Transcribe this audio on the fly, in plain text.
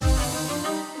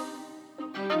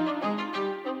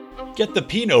Get the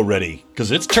Pinot ready,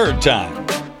 because it's turd time.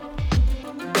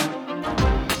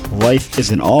 Life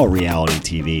isn't all reality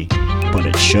TV, but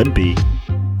it should be.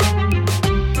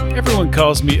 Everyone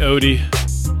calls me Odie,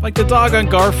 like the dog on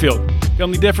Garfield. The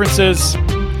only difference is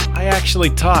I actually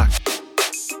talk.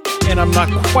 And I'm not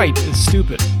quite as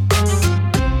stupid.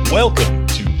 Welcome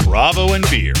to Bravo and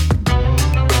Beer.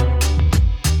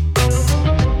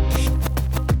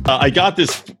 I got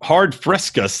this hard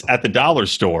Frescas at the dollar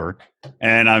store,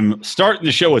 and I'm starting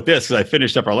the show with this because I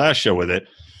finished up our last show with it.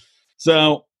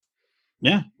 So,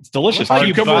 yeah, it's delicious.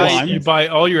 You buy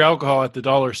all your alcohol at the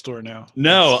dollar store now.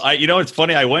 No, it's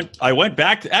funny. I went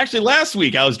back to, actually last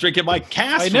week I was drinking my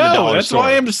Cass from the dollar that's store.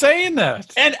 why I'm saying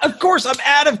that. And of course I'm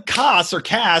out of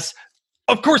Cass.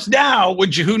 Of course, now when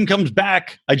Jihoon comes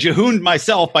back, I Jihooned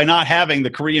myself by not having the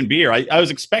Korean beer. I was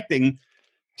expecting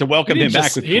to welcome him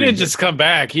back. He didn't just come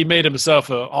back. He made himself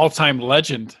an all-time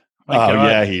legend.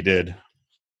 Yeah, he did.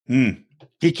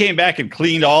 He came back and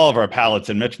cleaned all of our palates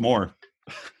and much more.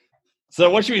 So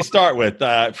what should we start with?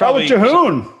 Probably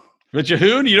Jihoon. With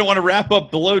Jihoon, you don't want to wrap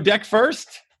up Below Deck first?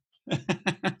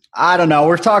 I don't know.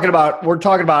 We're talking about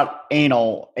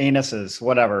anuses,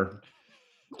 whatever.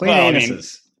 Clean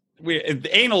anuses.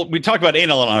 We talked about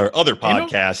anal on our other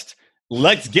podcast.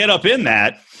 Let's Get Up in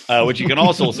That, which you can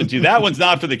also listen to. That one's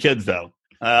not for the kids, though.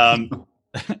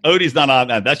 Odie's not on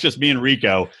that. That's just me and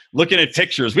Rico looking at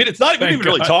pictures. We don't even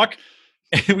really talk.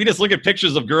 We just look at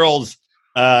pictures of girls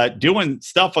doing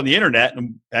stuff on the internet,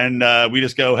 and we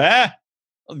just go,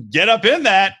 get up in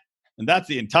that. And that's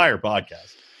the entire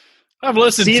podcast. I've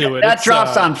listened to it. That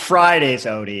drops on Fridays,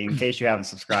 Odie, in case you haven't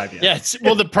subscribed yet. Yeah.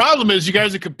 Well, the problem is you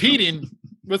guys are competing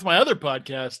with my other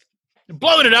podcast and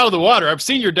blowing it out of the water. I've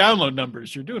seen your download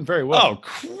numbers. You're doing very well. Oh,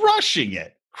 crushing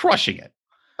it.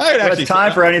 It's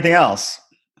time for anything else.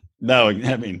 No,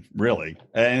 I mean, really.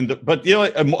 But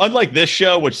unlike this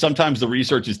show, which sometimes the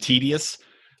research is tedious,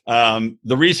 the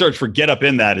research for Get Up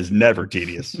in That is never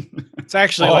tedious. It's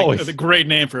actually a great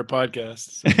name for a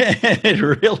podcast. It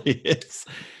really is.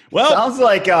 Well, sounds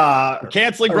like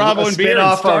canceling Bravo and Beer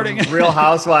and starting Real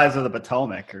Housewives of the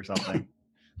Potomac or something.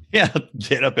 Yeah,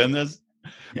 Get Up in This.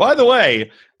 By the way,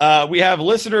 we have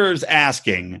listeners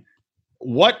asking,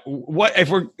 what if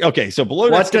we're okay? So below,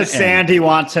 what does Sandy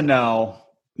want to know?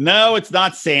 No, it's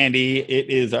not Sandy. It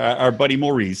is our buddy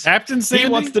Maurice. Captain Sandy. He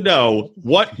wants to know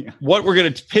what we're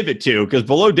going to pivot to, because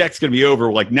Below Deck's going to be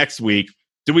over like next week.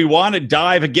 Do we want to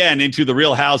dive again into the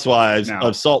Real Housewives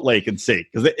of Salt Lake and see?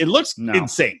 Because it looks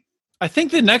insane. I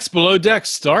think the next Below Deck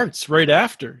starts right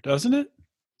after, doesn't it?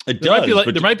 It does.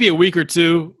 There might be a week or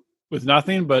two with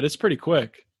nothing, but it's pretty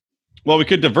quick. Well, we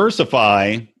could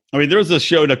diversify. I mean, there's a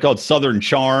show called Southern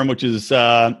Charm, which is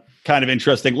kind of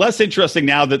interesting. Less interesting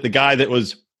now that the guy that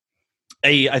was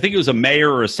I think it was a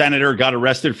mayor or a senator, got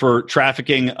arrested for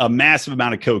trafficking a massive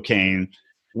amount of cocaine,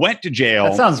 went to jail.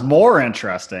 That sounds more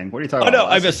interesting. What are you talking about?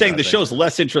 No, I'm just saying the show's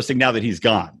less interesting now that he's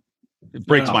gone. It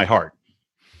breaks my heart.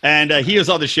 And he is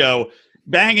on the show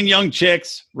banging young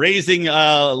chicks, raising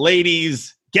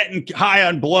ladies, getting high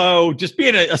on blow, just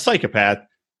being a psychopath.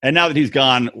 And now that he's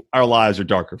gone, our lives are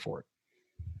darker for it.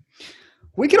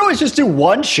 We could always just do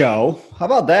one show. How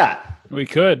about that? We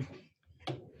could.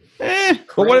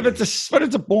 But what if it's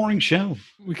a boring show?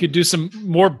 We could do some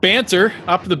more banter,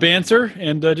 up the banter,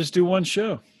 and just do one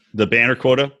show. The banner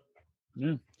quota?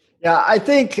 Yeah. Yeah, I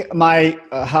think my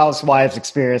Housewives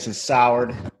experience is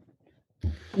soured.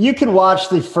 You can watch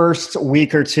the first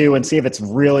week or two and see if it's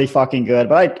really fucking good,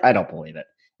 but I don't believe it.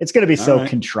 It's going to be so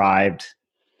contrived.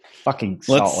 Fucking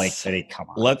Salt Lake City, come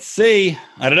on. Let's see.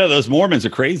 I don't know. Those Mormons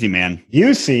are crazy, man.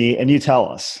 You see, and you tell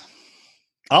us.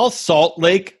 I'll Salt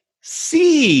Lake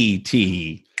CT.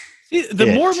 See,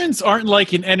 the Mormons aren't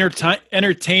like an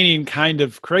entertaining kind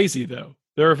of crazy, though.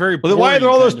 They're a very boring. Why are there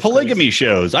all those polygamy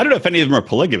shows? I don't know if any of them are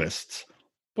polygamists.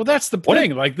 Well, that's the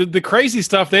thing. Like the crazy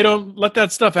stuff, they don't let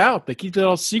that stuff out. They keep it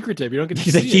all secretive. You don't get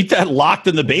to see it. They keep that locked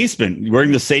in the basement,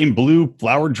 wearing the same blue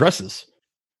flowered dresses.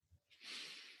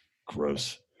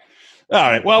 Gross. All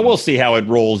right. Well, we'll see how it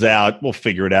rolls out. We'll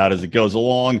figure it out as it goes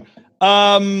along.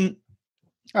 All right.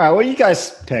 Well, you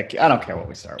guys pick. I don't care what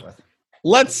we start with.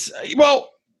 We're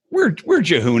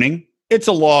Jihooning. It's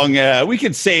a long. We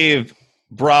could save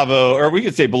Bravo, or we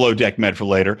could say Below Deck Med for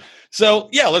later. So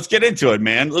yeah, let's get into it,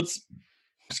 man.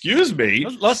 Excuse me.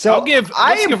 Let's give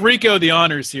Rico the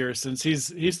honors here, since he's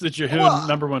the Jihoon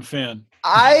number one fan.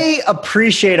 I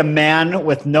appreciate a man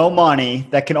with no money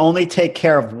that can only take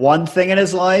care of one thing in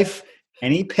his life,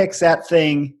 and he picks that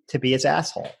thing to be his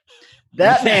asshole.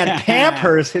 That man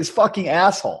pampers his fucking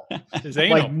asshole his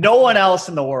anal. like no one else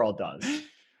in the world does.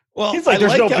 Well, He's like,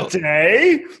 there's no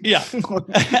bidet. Yeah.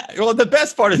 Well, the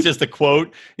best part is just the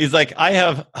quote. He's like, I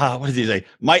have, what does he say?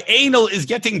 My anal is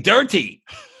getting dirty.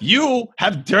 You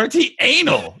have dirty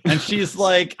anal. And she's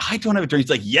like, I don't have a dirty. He's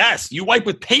like, yes, you wipe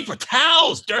with paper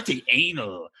towels, dirty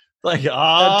anal. Like,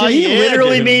 did he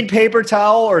literally mean paper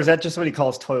towel, or is that just what he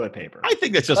calls toilet paper? I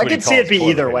think that's just what he calls I could see it be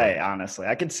either paper. way, honestly.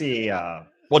 I could see.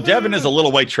 Well, Devin is a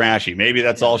little white trashy. Maybe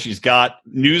that's all she's got.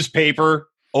 Newspaper.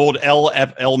 Old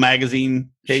LFL magazine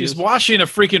pages. She's washing a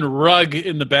freaking rug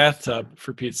in the bathtub,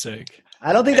 for Pete's sake.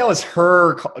 I don't think that was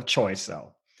her choice,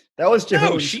 though. That was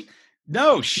Jihoon.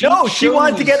 She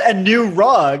wanted to get a new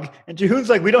rug, and Jihoon's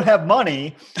like, we don't have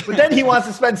money. But then he wants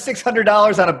to spend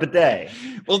 $600 on a bidet.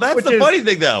 Well, that's the funny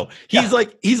thing, though. He's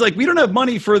like, we don't have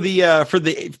money for the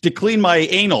to clean my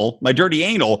dirty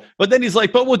anal. But then he's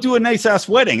like, but we'll do a nice ass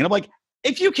wedding, and I'm like,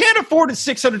 if you can't afford a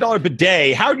 $600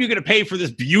 bidet, how are you going to pay for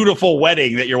this beautiful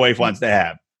wedding that your wife wants to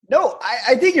have? No,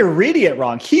 I think you're reading it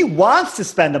wrong. He wants to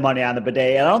spend the money on the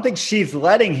bidet, and I don't think she's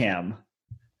letting him.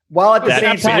 While at the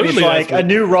same time, he's like, a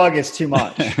new rug is too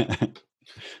much.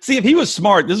 See, if he was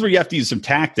smart, this is where you have to use some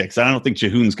tactics. I don't think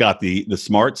Jihoon's got the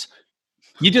smarts.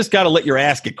 You just got to let your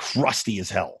ass get crusty as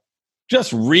hell.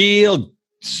 Just real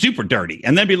super dirty.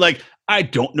 And then be like, I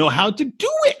don't know how to do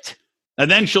it. And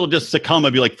then she'll just succumb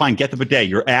and be like, fine, get the bidet.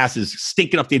 Your ass is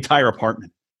stinking up the entire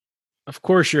apartment. Of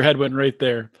course, your head went right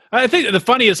there. I think the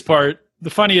funniest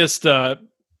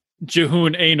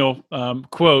Jihoon anal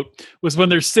quote was when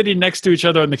they're sitting next to each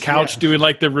other on the couch doing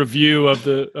like the review of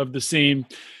the scene.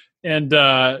 And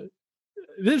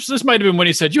this might have been when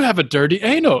he said, you have a dirty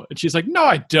anal. And she's like, no,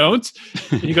 I don't.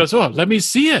 And he goes, oh, let me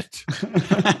see it.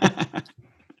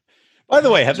 By the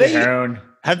way, have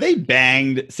they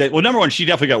banged? Well, number one, she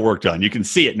definitely got work done. You can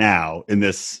see it now in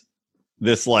this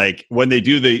like when they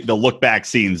do the look back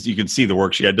scenes, you can see the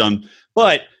work she had done.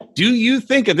 But do you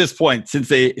think at this point, since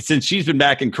she's been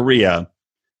back in Korea,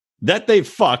 that they've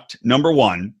fucked? Number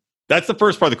one, that's the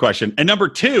first part of the question. And number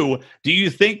two, do you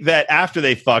think that after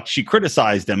they fucked, she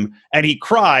criticized him and he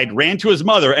cried, ran to his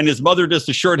mother, and his mother just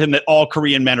assured him that all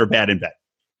Korean men are bad in bed?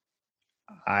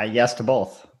 Yes to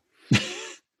both.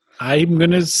 I'm going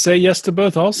to say yes to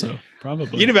both also,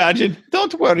 probably. You'd imagine,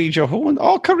 don't worry, Jihoon.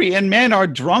 All Korean men are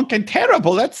drunk and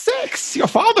terrible at sex. Your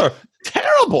father,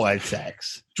 terrible at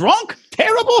sex. Drunk,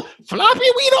 terrible, floppy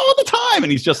weed all the time.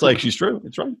 And he's just like, she's true.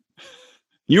 It's right.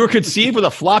 You were conceived with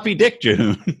a floppy dick,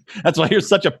 Jihoon. That's why you're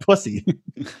such a pussy.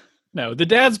 No, the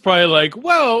dad's probably like,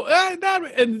 whoa,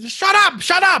 shut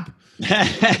up.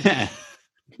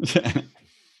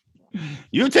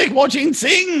 You take Wojin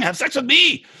Singh, have sex with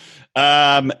me.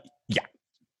 Yeah.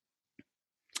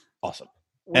 Awesome.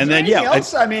 Was there anything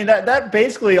else? I mean, that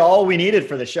basically all we needed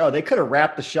for the show. They could have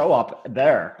wrapped the show up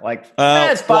there. Like,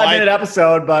 it's a 5-minute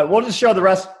episode, but we'll just show the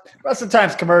rest of the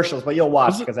time's commercials, but you'll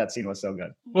watch because that scene was so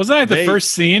good. Wasn't that the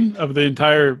first scene of the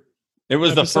entire It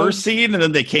was episode? The first scene, and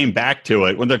then they came back to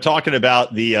it when they're talking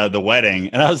about the wedding.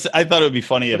 And I thought it would be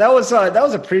funny if that was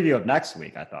a preview of next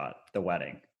week, I thought, the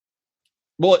wedding.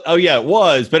 Well, oh yeah, it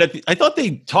was. But I thought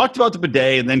they talked about the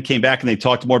bidet and then came back and they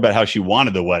talked more about how she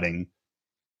wanted the wedding.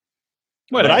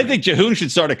 But I think Jihoon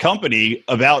should start a company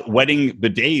about wedding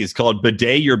bidets called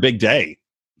Bidet Your Big Day.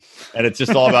 And it's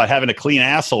just all about having a clean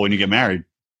asshole when you get married.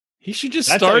 He should just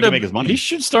start he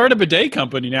should start a bidet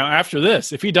company now after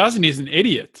this. If he doesn't, he's an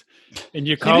idiot. And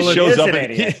you call he just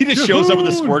shows up with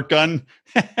a squirt gun.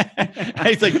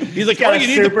 he's like, oh, you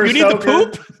need the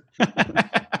poop?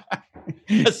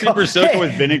 A super soaker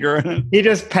with vinegar in it. He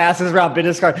just passes around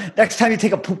business card. Next time you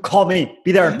take a poop, call me.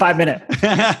 Be there in 5 minutes.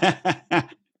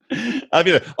 I'll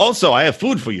be there. Also, I have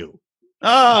food for you.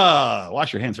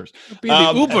 Wash your hands first. Be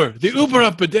the Uber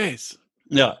of bidets.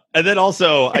 Yeah, and then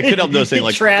also I couldn't help noticing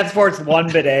like transports one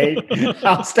bidet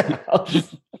house to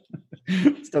house.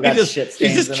 Still got shit stains.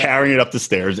 He's just carrying it up the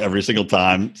stairs every single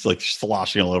time. It's like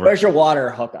sloshing all over. Where's your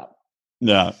water hookup?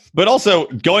 Yeah, but also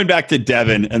going back to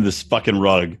Devin and this fucking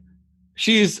rug.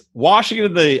 She's washing it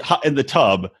in the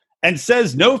tub and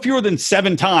says no fewer than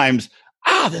 7 times,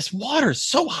 this water is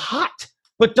so hot,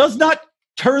 but does not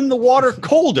turn the water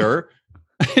colder.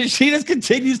 She just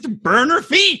continues to burn her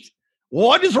feet.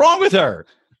 What is wrong with her?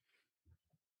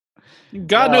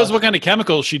 God knows what kind of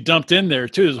chemicals she dumped in there,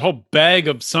 too. There's a whole bag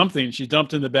of something she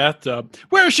dumped in the bathtub,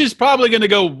 where she's probably going to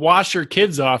go wash her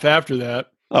kids off after that.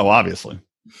 Oh, obviously.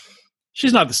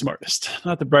 She's not the smartest,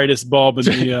 not the brightest bulb in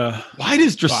the Why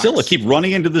does Drusilla keep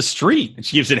running into the street? And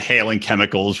she keeps inhaling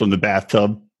chemicals from the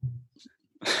bathtub.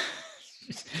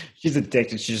 She's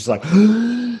addicted. She's just like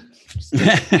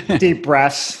deep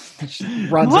breaths. She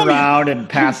runs around and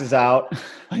passes out.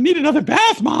 I need another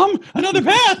bath, Mom. Another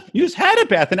bath. You just had a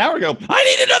bath an hour ago. I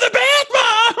need another bath,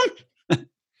 Mom.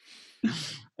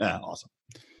 Awesome.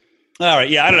 All right.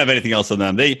 Yeah, I don't have anything else on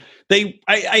them.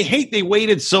 I hate they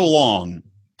waited so long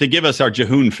to give us our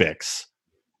Jihoon fix.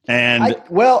 And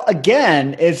well,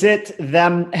 again, is it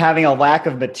them having a lack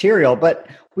of material? But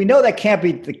we know that can't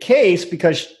be the case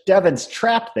because Devin's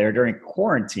trapped there during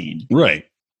quarantine. Right.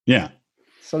 Yeah.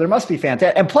 So there must be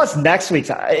fantastic. And plus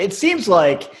it seems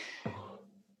like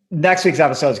next week's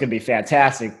episode is going to be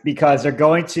fantastic because they're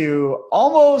going to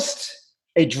almost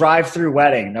a drive-through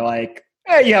wedding. They're like,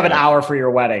 hey, you have an hour for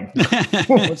your wedding.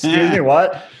 Excuse me,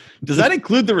 what? Does that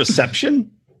include the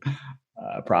reception?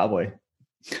 Probably.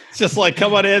 It's just like,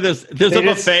 come on in. There's a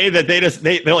buffet that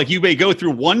they're like, you may go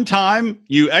through one time.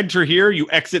 You enter here, you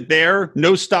exit there.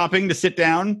 No stopping to sit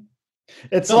down.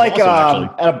 It's like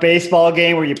awesome, at a baseball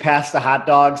game where you pass the hot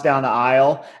dogs down the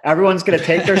aisle. Everyone's going to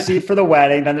take their seat for the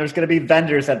wedding. Then there's going to be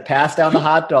vendors that pass down the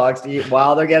hot dogs to eat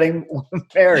while they're getting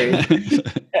married.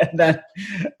 And then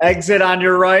exit on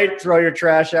your right, throw your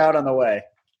trash out on the way.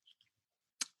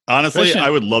 Honestly, I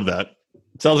would love that.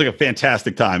 Sounds like a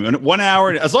fantastic time. And 1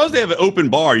 hour, as long as they have an open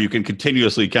bar, you can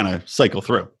continuously kind of cycle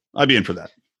through. I'd be in for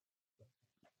that.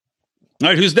 All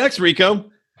right, who's next, Rico?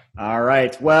 All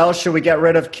right. Well, should we get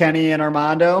rid of Kenny and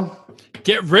Armando?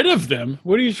 Get rid of them?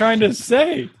 What are you trying to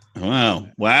say?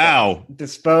 Wow.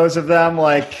 Dispose of them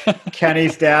like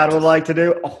Kenny's dad would like to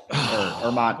do.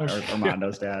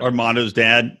 Armando's dad. Armando's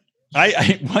dad.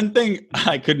 One thing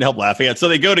I couldn't help laughing at. So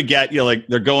they go to get, like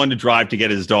they're going to drive to get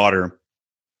his daughter.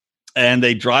 And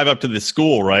they drive up to the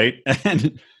school, right?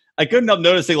 And I couldn't help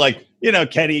noticing, like,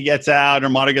 Kenny gets out,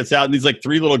 Armando gets out, and these like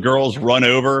three little girls run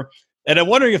over. And I'm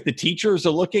wondering if the teachers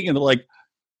are looking and they're like,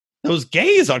 those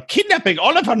gays are kidnapping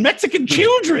all of our Mexican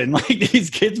children. Like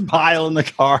these kids pile in the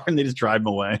car and they just drive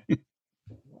them away.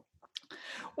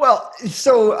 Well,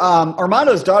 so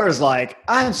Armando's daughter's like,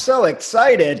 I'm so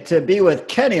excited to be with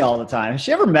Kenny all the time. Has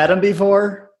she ever met him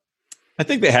before? I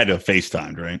think they had to have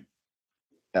FaceTimed, right?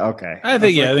 Okay. I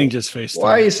think just FaceTime.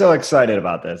 Why are you so excited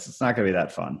about this? It's not going to be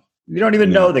that fun. You don't even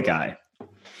know the guy.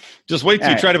 Just wait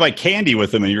till you try to buy candy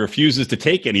with him and he refuses to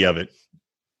take any of it.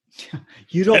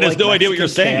 You don't. And has no idea what you're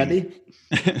saying.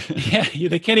 Yeah,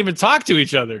 they can't even talk to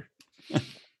each other.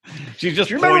 She's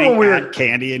just pointing at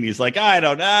candy, and he's like, "I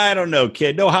don't know,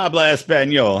 kid. No habla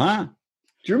español, huh?" Do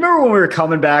you remember when we were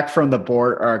coming back from the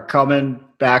board, or coming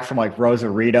back from like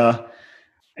Rosarita,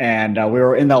 and we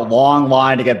were in that long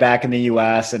line to get back in the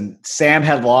U.S. and Sam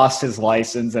had lost his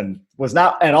license and was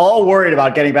not at all worried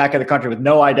about getting back in the country with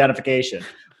no identification,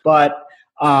 but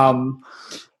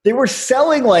they were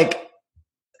selling like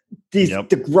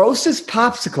the grossest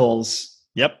popsicles.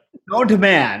 Yep. Known to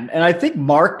man. And I think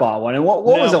Mark bought one. And what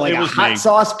was it? Like a hot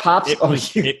sauce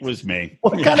popsicle? It was me.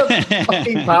 What kind of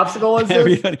fucking popsicle was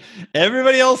this?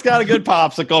 Everybody else got a good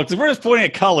popsicle because we're just pointing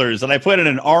at colors, and I put in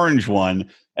an orange one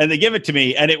and they give it to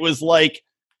me, and it was like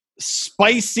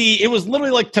spicy. It was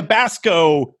literally like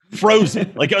Tabasco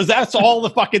frozen. That's all the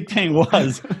fucking thing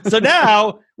was. So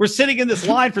now we're sitting in this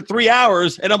line for 3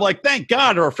 hours, and I'm like, thank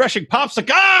God, a refreshing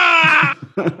popsicle. I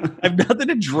have nothing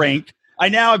to drink. I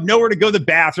now have nowhere to go to the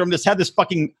bathroom. Just had this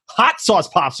fucking hot sauce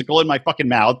popsicle in my fucking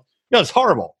mouth. It's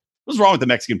horrible. What's wrong with the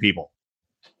Mexican people?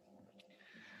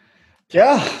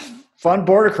 Yeah, fun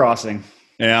border crossing.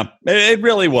 Yeah, it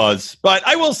really was. But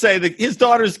I will say that his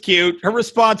daughter's cute. Her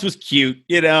response was cute.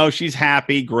 She's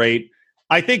happy. Great.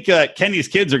 I think Kenny's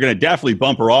kids are going to definitely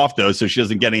bump her off, though, so she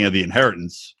doesn't get any of the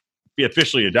inheritance. He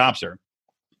officially adopts her.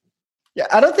 Yeah,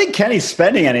 I don't think Kenny's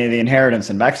spending any of the inheritance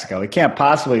in Mexico. He can't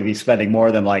possibly be spending more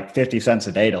than like 50 cents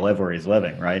a day to live where he's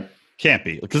living, right? Can't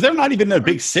be, because they're not even in a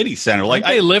big city center. Aren't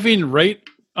they living right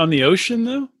on the ocean,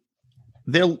 though?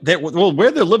 Well,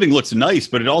 where they're living looks nice,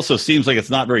 but it also seems like it's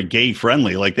not very gay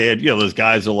friendly. Like they had, those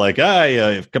guys are like,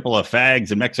 a couple of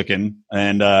fags and Mexican,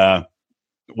 and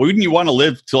wouldn't you want to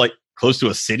live to like close to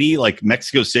a city like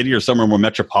Mexico City or somewhere more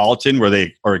metropolitan where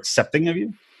they are accepting of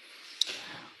you?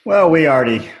 Well, we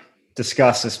already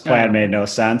discussed this plan made no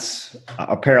sense.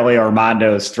 Apparently,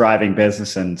 Armando's thriving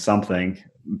business and something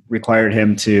required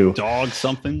him to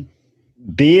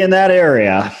be in that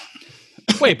area.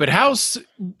 Wait, but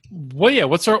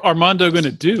what's Armando going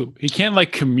to do? He can't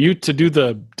like commute to do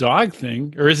the dog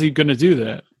thing, or is he going to do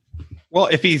that? Well,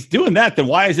 if he's doing that, then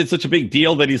why is it such a big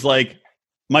deal that he's like,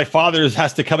 my father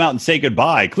has to come out and say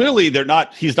goodbye? Clearly,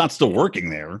 he's not still working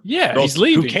there. Yeah, he's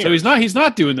leaving. So he's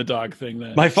not doing the dog thing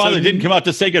then. My father didn't come out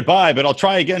to say goodbye, but I'll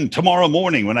try again tomorrow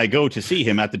morning when I go to see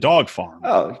him at the dog farm.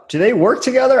 Oh, do they work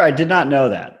together? I did not know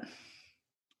that.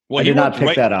 Well, I did not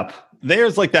pick that up.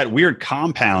 There's like that weird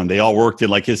compound they all worked in.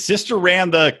 Like his sister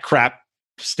ran the crap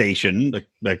station,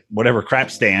 the whatever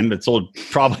crap stand that sold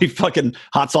probably fucking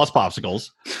hot sauce popsicles.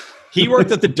 He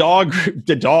worked at the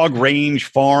dog range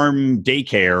farm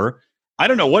daycare. I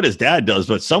don't know what his dad does,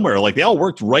 but somewhere like they all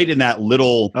worked right in that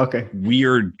little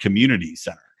weird community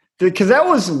center. Because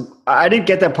I didn't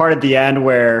get that part at the end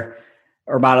where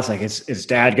Armando's like, is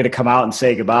dad going to come out and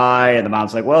say goodbye? And the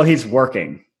mom's like, well, he's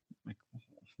working. Like,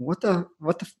 what the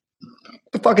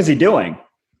fuck is he doing?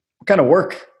 What kind of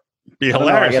work? It'd be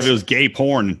hilarious if it was gay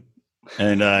porn.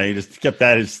 And he just kept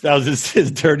that was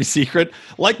his dirty secret.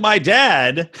 Like my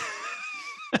dad.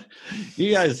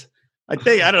 You guys, I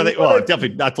don't think, well,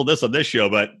 definitely not told this on this show,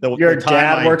 but your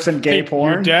dad works in gay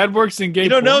porn? Your dad works in gay porn? You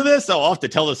don't know this? I'll have to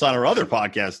tell this on our other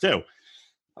podcast too.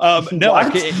 No,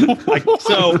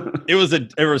 so it was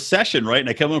a recession, right? And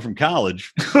I come home from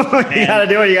college. You got to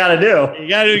do what you got to do. You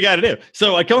got to do what you got to do.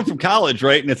 So I come home from college,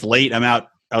 right? And it's late. I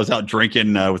was out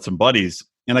drinking with some buddies.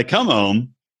 And I come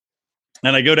home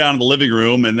and I go down to the living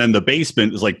room. And then the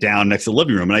basement is like down next to the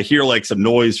living room. And I hear like some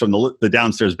noise from the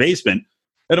downstairs basement.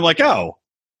 And I'm like, oh,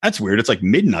 that's weird. It's like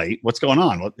midnight. What's going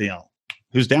on?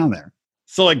 Who's down there?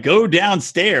 So I go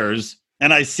downstairs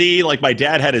and I see like my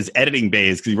dad had his editing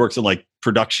bays because he works in like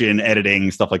production, editing,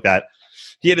 stuff like that.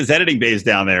 He had his editing bays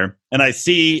down there. And I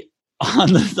see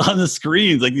on the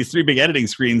screens, like these 3 big editing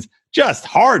screens, just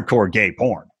hardcore gay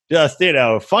porn. Just,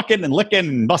 fucking and licking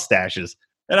and mustaches.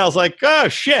 And I was like, oh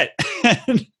shit.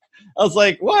 And I was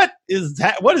like, what is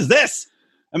that? What is this?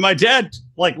 And my dad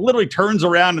like literally turns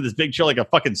around in this big chair like a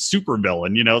fucking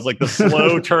supervillain, it's like the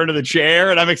slow turn of the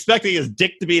chair. And I'm expecting his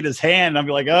dick to be in his hand. And I'm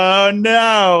like, oh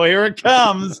no, here it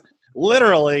comes.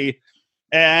 Literally.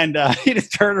 And he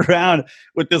just turned around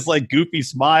with this like goofy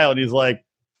smile. And he's like,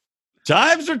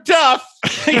 times are tough.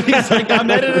 He's like, I'm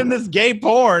editing this gay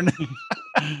porn.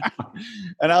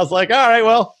 And I was like, all right,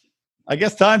 well, I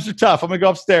guess times are tough. I'm going to go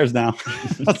upstairs now.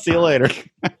 I'll see you later.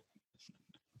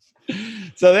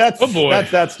 So that's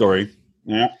that story.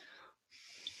 Yeah.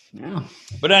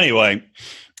 But anyway,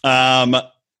 I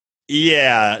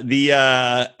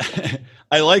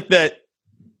like that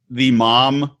the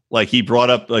mom, like he brought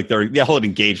up like their whole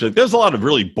engagement. There's a lot of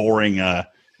really boring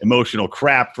emotional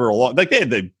crap for a long, like they had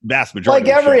the vast majority.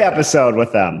 Like every episode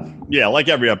with them. Yeah, like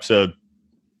every episode.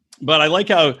 But I like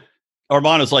how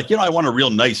Armando's like, I want a real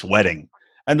nice wedding.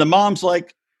 And the mom's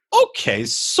like, okay,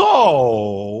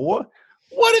 so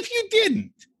what if you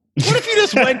didn't? What if you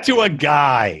just went to a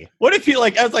guy? What if you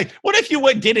what if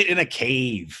you did it in a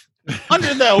cave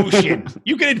under the ocean?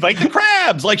 You could invite the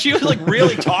crabs. Like she was like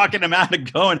really talking him out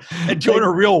of going and doing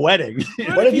a real wedding.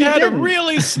 What if you had a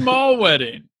really small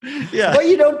wedding? Yeah. Well,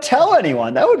 you don't tell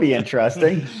anyone. That would be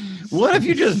interesting. What if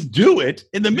you just do it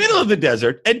in the middle of the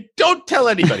desert and don't tell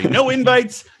anybody? No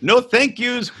invites, no thank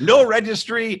yous, no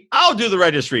registry. I'll do the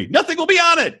registry. Nothing will be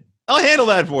on it. I'll handle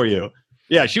that for you.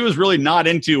 Yeah, she was really not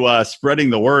into spreading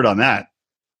the word on that.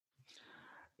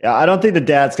 Yeah, I don't think the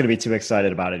dad's going to be too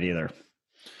excited about it either.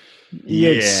 He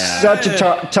had such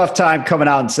a tough time coming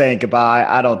out and saying goodbye.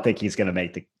 I don't think he's going to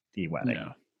make the wedding.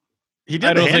 No. He did.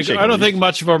 I don't think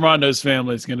much of Armando's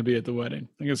family is going to be at the wedding.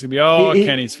 I think it's going to be all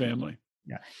Kenny's family.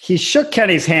 Yeah, he shook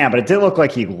Kenny's hand, but it didn't look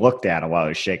like he looked at him while he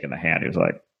was shaking the hand. He was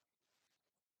like,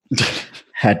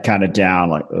 head kind of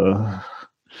down, like, ugh.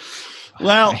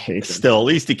 Well, still, at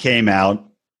least he came out.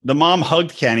 The mom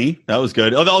hugged Kenny. That was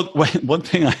good. Although, one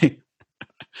thing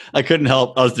I couldn't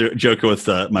help. I was joking with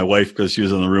my wife because she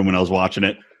was in the room when I was watching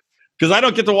it. Because I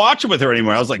don't get to watch it with her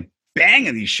anymore. I was like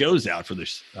banging these shows out for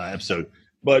this episode.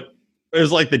 But it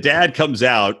was like the dad comes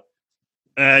out.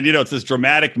 And, it's this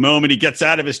dramatic moment. He gets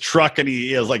out of his truck and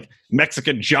he is like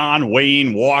Mexican John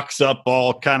Wayne, walks up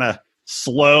all kind of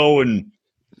slow and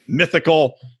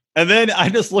mythical. And then I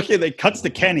just look at it cuts to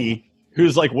Kenny,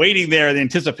 who's like waiting there in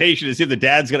anticipation to see if the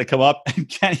dad's going to come up. And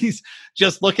Kenny's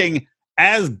just looking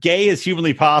as gay as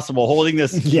humanly possible, holding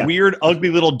this weird, ugly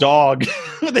little dog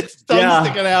with its tongue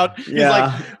sticking out. He's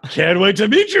like, can't wait to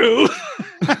meet you.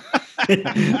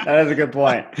 That is a good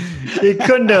point. He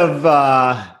couldn't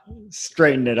have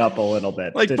straightened it up a little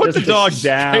bit. Like put the dog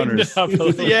down.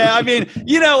 Yeah, I mean,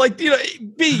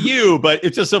 be you, but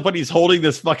it's just so funny. He's holding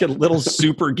this fucking little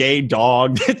super gay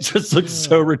dog that just looks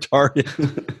so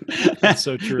retarded. That's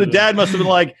so true. The dad must have been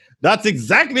like, that's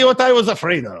exactly what I was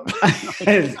afraid of.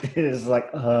 It is like,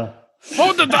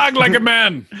 hold the dog like a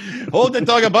man. Hold the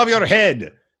dog above your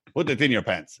head. Put it in your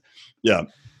pants. Yeah.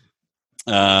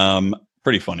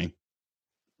 Pretty funny.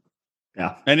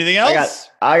 Yeah. Anything else?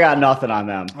 I got nothing on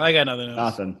them. I got nothing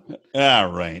else. Nothing. All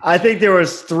right. I think there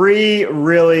was 3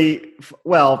 really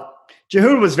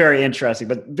JIHOONED was very interesting,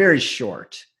 but very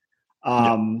short.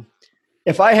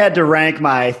 If I had to rank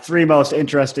my 3 most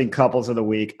interesting couples of the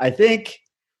week, I think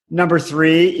number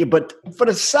 3, but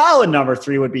a solid number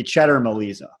 3 would be Cheddar and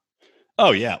Melissa.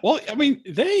 Oh yeah. Well, I mean,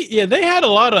 they had a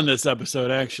lot on this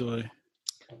episode actually.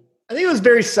 I think it was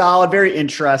very solid, very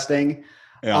interesting.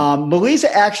 Yeah.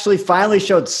 Melissa actually finally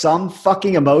showed some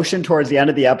fucking emotion towards the end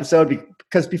of the episode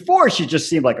because before she just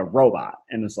seemed like a robot,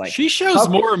 and it's like she shows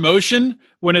more emotion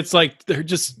when it's like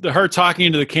her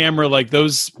talking to the camera, like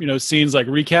those scenes, like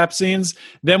recap scenes.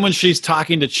 Then when she's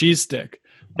talking to Cheese Stick,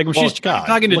 like when she's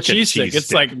talking to Cheese Stick,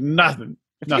 it's like nothing.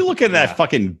 If you look at that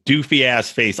fucking doofy ass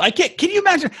face, I can't. Can you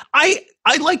imagine? I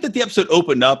like that the episode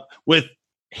opened up with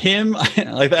him.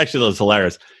 Like actually, that was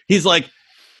hilarious. He's like,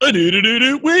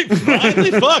 we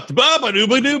finally fucked,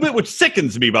 which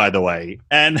sickens me, by the way.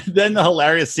 And then the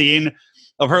hilarious scene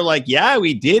of her like, yeah,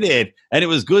 we did it, and it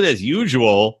was good as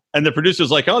usual. And the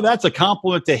producer's like, oh, that's a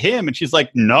compliment to him, and she's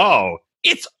like, no,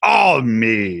 it's all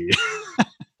me.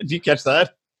 Did you catch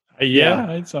that? Yeah,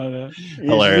 I saw that.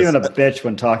 Hilarious. She's even a bitch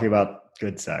when talking about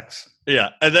good sex. Yeah,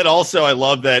 and then also I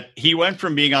love that he went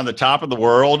from being on the top of the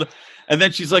world. And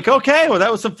then she's like, okay, well,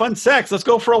 that was some fun sex. Let's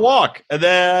go for a walk.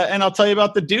 And I'll tell you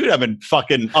about the dude I've been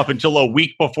fucking up until a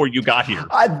week before you got here.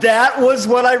 That was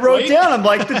what I wrote down. I'm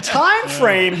like, the time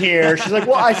frame here. She's like,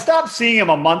 well, I stopped seeing him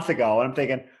a month ago. And I'm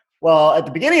thinking, well, at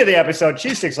the beginning of the episode,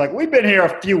 Cheese Stick's like, we've been here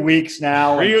a few weeks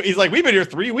now. He's like, we've been here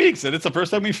 3 weeks, and it's the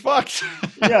first time we fucked.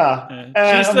 Yeah.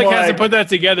 Cheese Stick hasn't put that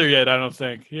together yet, I don't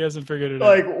think. He hasn't figured it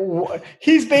out. Like,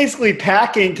 he's basically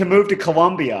packing to move to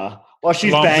Colombia while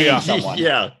she's banging someone.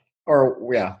 Yeah. Or,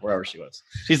 wherever she was.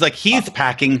 She's like, he's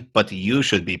packing, but you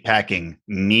should be packing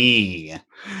me.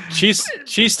 Cheese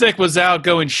Stick was out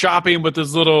going shopping with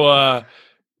his little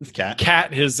his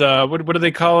cat. His, what do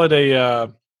they call it?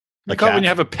 A call it when you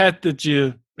have a pet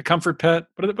a comfort pet?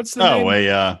 What's the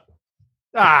name?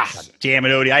 God damn it,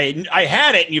 Odie. I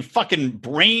had it, and you fucking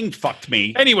brain fucked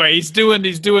me. Anyway, he's doing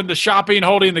the shopping,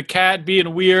 holding the cat,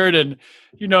 being weird, and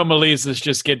Melissa's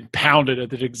just getting pounded at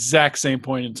the exact same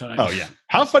point in time. Oh, yeah.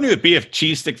 How funny would it be if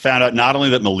Cheese Stick found out not only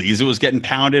that Melissa was getting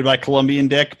pounded by Colombian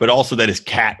Dick, but also that his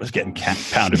cat was getting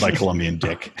pounded by Colombian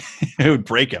Dick? It would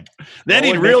break him. Then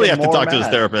he'd really have to talk to his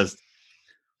therapist.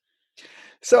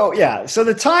 So, yeah. So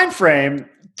the time frame,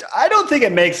 I don't think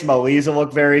it makes Melissa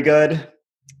look very good.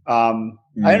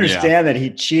 I understand that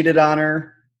he cheated on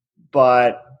her,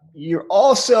 but he's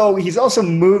also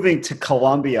moving to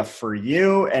Colombia for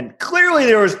you. And clearly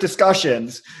there was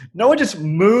discussions. No one just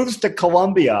moves to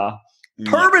Colombia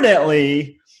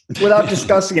permanently without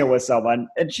discussing it with someone.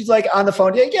 And she's like on the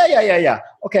phone. Yeah.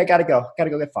 Okay, I gotta go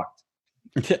get fucked.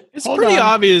 It's pretty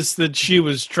obvious that she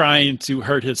was trying to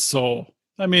hurt his soul.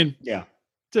 I mean,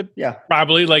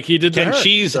 probably like he did to her. Can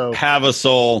cheese have a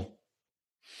soul?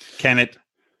 Can it?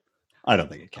 I don't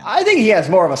think it can. I think he has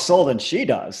more of a soul than she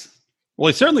does. Well,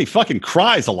 he certainly fucking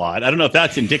cries a lot. I don't know if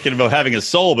that's indicative of having a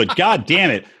soul, but god damn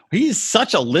it. He's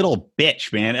such a little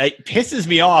bitch, man. It pisses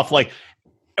me off. Like,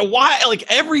 why? Like,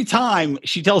 every time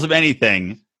she tells him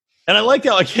anything, and I like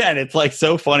how, again, it's like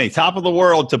so funny. Top of the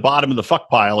world to bottom of the fuck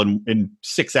pile in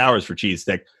 6 hours for Cheese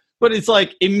Stick. But it's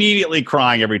like immediately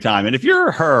crying every time. And if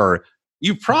you're her,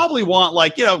 you probably want,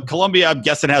 like, Colombia, I'm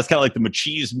guessing, has kind of like the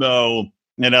machismo.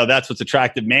 That's what's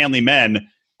attracted manly men.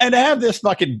 And to have this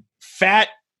fucking fat,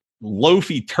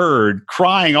 loafy turd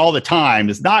crying all the time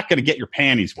is not going to get your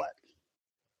panties wet.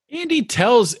 Andy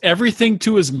tells everything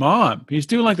to his mom. He's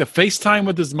doing like the FaceTime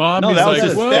with his mom. No, that was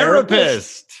his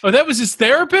therapist. Oh, that was his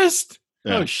therapist?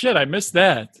 Yeah. Oh, shit, I missed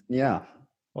that. Yeah.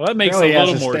 Well, that makes a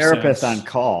little more sense. Therapist on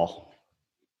call.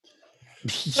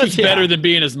 That's better than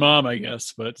being his mom, I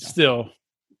guess, but still.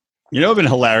 What would been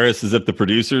hilarious is if the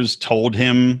producers told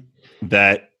him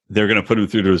that they're going to put him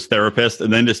through to his therapist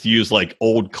and then just use like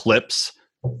old clips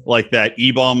like that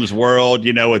E-Bombs World,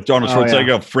 with Arnold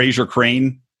Schwarzenegger, Fraser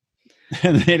Crane,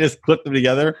 and they just clip them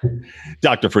together.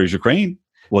 Dr. Fraser Crane,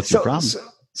 what's your problem?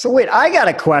 So wait, I got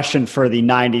a question for the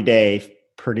 90-day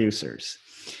producers.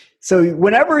 So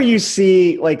whenever you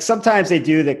see, like, sometimes they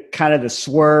do the kind of the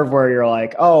swerve where you're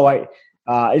like,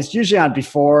 it's usually on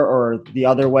before or the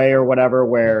other way or whatever,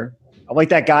 where like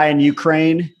that guy in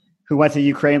Ukraine who went to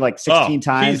Ukraine like 16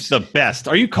 times. He's the best.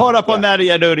 Are you caught up on that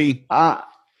yet, Odie?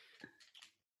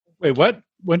 Wait, what?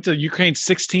 Went to Ukraine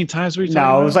 16 times?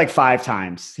 No, it was like 5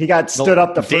 times. He got stood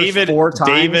up the first 4 times.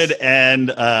 David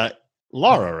and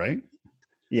Laura, right?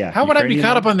 Yeah. How would I be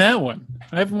caught up on that one?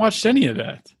 I haven't watched any of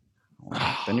that.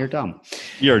 Then you're dumb.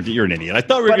 You're an idiot. I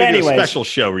thought we were going to do a special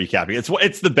show recapping.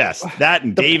 It's the best. That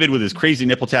and David with his crazy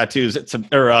nipple tattoos. It's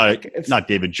not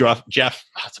David, Jeff.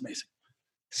 Oh, it's amazing.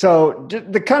 So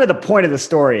the kind of the point of the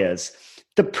story is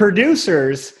the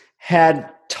producers had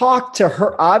talked to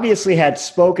her, obviously had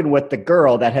spoken with the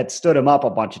girl that had stood him up a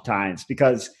bunch of times,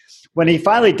 because when he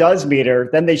finally does meet her,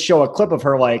 then they show a clip of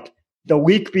her like the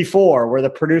week before where the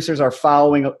producers are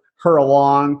following her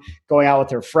along, going out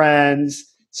with her friends.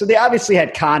 So they obviously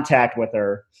had contact with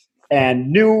her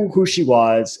and knew who she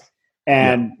was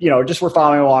and, just were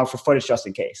following along for footage just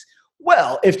in case.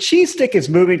 Well, if Cheese Stick is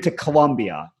moving to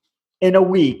Colombia in a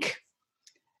week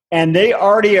and they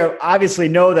already obviously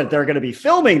know that they're going to be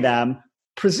filming them,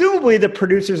 presumably the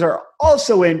producers are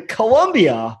also in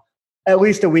Colombia at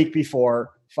least a week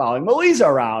before, following Melissa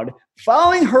around,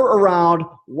 following her around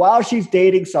while she's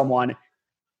dating someone.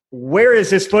 Where is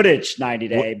this footage, 90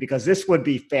 Day? Because this would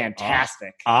be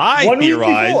fantastic. I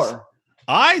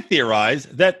theorize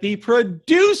that the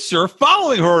producer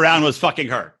following her around was fucking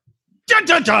her. Dun,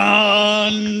 dun,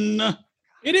 dun.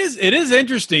 It is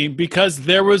interesting because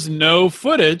there was no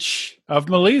footage of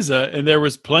Melissa and there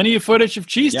was plenty of footage of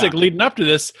Cheese Stick leading up to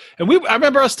this. And I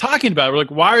remember us talking about it. We're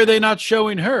like, why are they not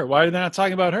showing her? Why are they not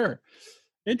talking about her?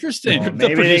 Interesting.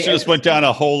 The producer just went down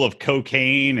a hole of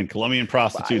cocaine and Colombian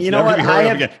prostitutes. You know what?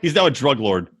 He's now a drug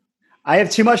lord. I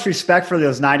have too much respect for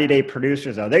those 90 Day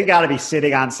producers, though. They got to be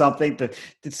sitting on something.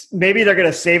 Maybe they're going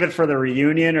to save it for the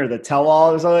reunion or the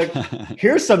tell-all. Or something.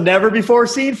 Here's some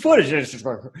never-before-seen footage. It's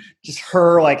just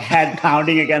her like head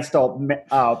pounding against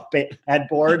a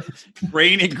headboard.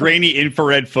 Grainy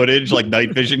infrared footage, like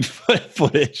night vision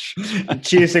footage.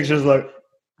 Cheese Stick's just like...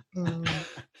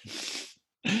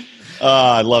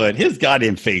 I love it. His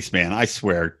goddamn face, man. I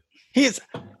swear. It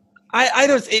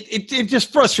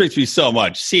just frustrates me so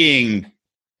much seeing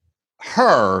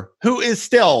her, who is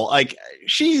still like,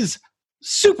 she's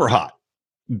super hot,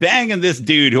 banging this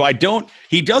dude who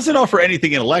he doesn't offer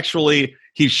anything intellectually.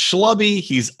 He's schlubby.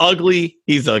 He's ugly.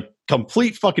 He's a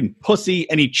complete fucking pussy,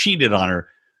 and he cheated on her.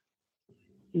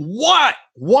 What?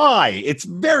 Why? It's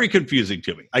very confusing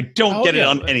to me. I don't get it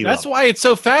on any level. That's why it's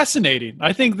so fascinating.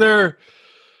 I think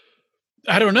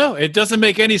I don't know. It doesn't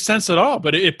make any sense at all,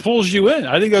 but it pulls you in.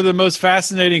 I think they're the most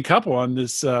fascinating couple on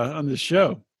this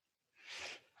show.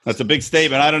 That's a big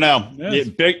statement. I don't know. Yes.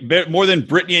 More than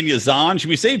Brittany and Yazan. Should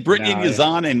we say Brittany and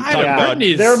Yazan and talk about?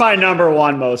 They're my number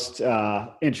one most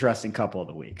interesting couple of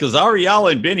the week. Because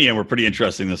Ariella and Biniam were pretty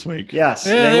interesting this week. Yes,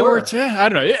 they were too. I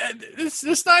don't know.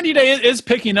 This 90 Day is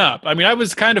picking up. I mean, I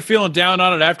was kind of feeling down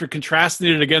on it after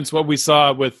contrasting it against what we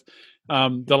saw with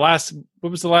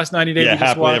what was the last 90 Days? Yeah,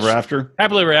 Happily Ever After.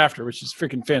 Happily Ever After, which is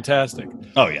freaking fantastic.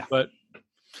 Oh yeah, but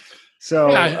so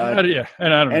and I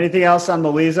don't know. Anything else on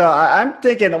Melissa? I'm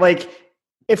thinking like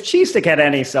if Cheese Stick had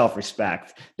any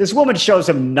self-respect, this woman shows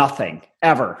him nothing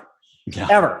ever.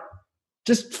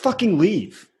 Just fucking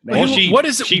leave. Well,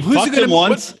 she fucked him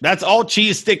once. That's all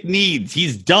Cheese Stick needs.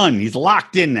 He's done. He's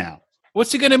locked in now.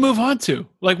 What's he going to move on to?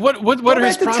 Like what are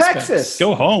his prospects? Texas.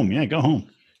 Go home. Yeah, go home.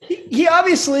 He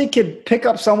obviously could pick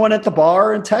up someone at the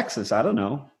bar in Texas. I don't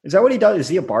know. Is that what he does? Is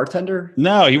he a bartender?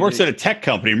 No, he works at a tech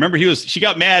company. Remember, she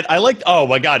got mad. Oh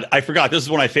my God, I forgot. This is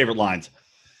one of my favorite lines.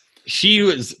 He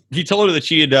told her that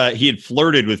he had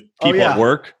flirted with people at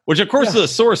work, which of course is a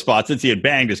sore spot since he had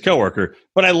banged his coworker.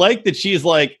 But I like that he's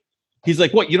like,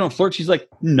 what, you don't flirt? She's like,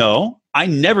 no, I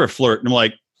never flirt. And I'm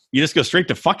like, you just go straight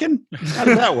to fucking? How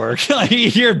does that work?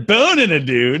 You're boning a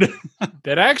dude.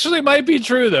 That actually might be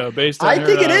true, though, based on I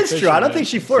think it is true. I don't think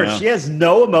she flirts. Yeah. She has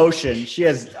no emotion.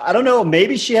 I don't know,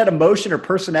 maybe she had emotion or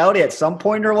personality at some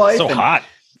point in her life. So hot.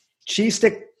 Cheese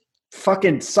Stick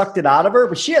fucking sucked it out of her,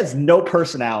 but she has no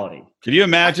personality. Can you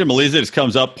imagine Melissa just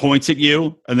comes up, points at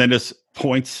you, and then just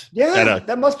points at a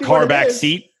that must be car back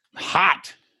seat?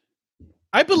 Hot.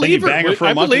 I believe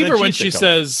her when she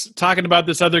says, talking about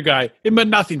this other guy, it meant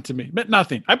nothing to me. It meant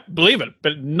nothing. I believe it,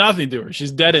 but nothing to her.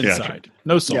 She's dead inside.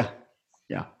 No soul.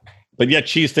 Yeah. But yet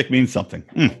Cheese Stick means something.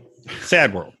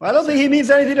 Sad world. I don't think he means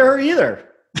anything to her either.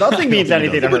 Nothing means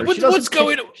anything to her. What's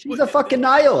going on? She's a fucking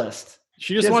nihilist.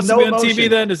 She just wants to be on TV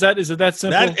then? Is it that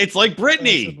simple? It's like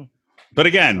Brittany. But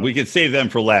again, we could save them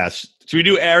for last. Should we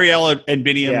do Ariella and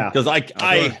Biniam? Because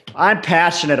I'm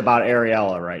passionate about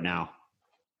Ariella right now.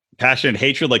 Passionate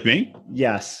hatred like me?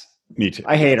 Yes. Me too.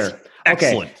 I hate her.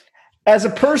 Excellent. Okay. As a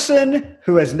person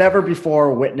who has never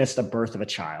before witnessed the birth of a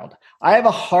child, I have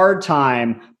a hard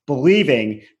time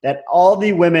believing that all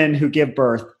the women who give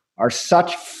birth are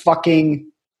such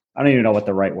fucking, I don't even know what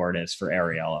the right word is for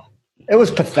Ariella. It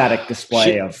was pathetic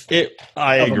display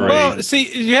I agree. Well,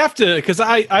 see, you have to, because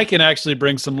I can actually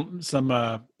bring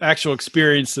some actual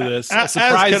experience to this. As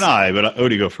can I, but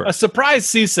Odie, go first. A surprise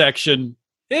C-section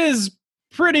is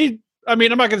pretty, I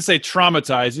mean, I'm not going to say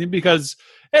traumatizing because,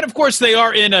 and of course they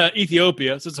are in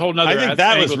Ethiopia, so it's a whole nother. I think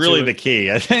that was really the key.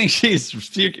 I think she's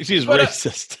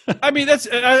racist. I mean, that's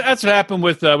what happened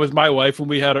with my wife when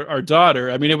we had our daughter.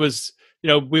 I mean, it was,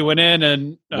 we went in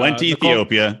and went to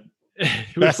Ethiopia.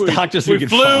 Best doctors we could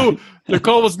flew. find.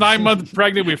 Nicole was 9 months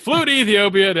pregnant. We flew to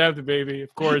Ethiopia to have the baby,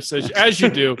 of course, as you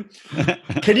do.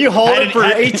 Can you hold it for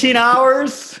 18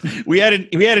 hours? We had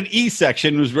an E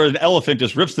section, where an elephant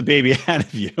just rips the baby out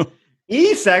of you.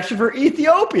 E section for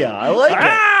Ethiopia. I like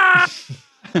it.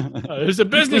 There's a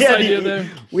business idea there.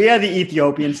 We had the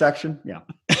Ethiopian section. Yeah.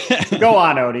 Go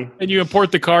on, Odie. And you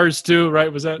import the cars too,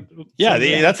 right? Was that? Yeah,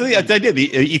 that's what I did.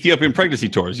 The Ethiopian pregnancy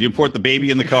tours. You import the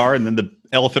baby in the car, and then the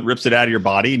elephant rips it out of your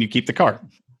body, and you keep the car.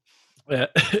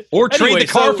 Or trade the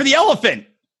car for the elephant.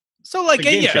 So, like,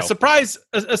 a surprise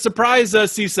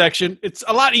C-section. It's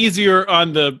a lot easier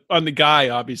on the guy,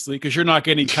 obviously, because you're not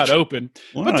getting cut open.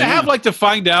 But to have to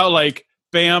find out, like,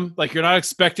 bam, like you're not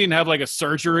expecting to have like a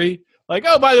surgery. Like,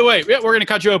 oh, by the way, we're going to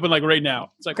cut you open like right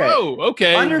now. It's like, oh,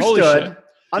 okay. Understood.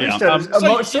 Understood.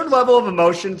 Yeah. A certain level of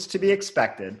emotions to be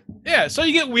expected. Yeah. So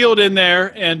you get wheeled in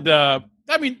there. And,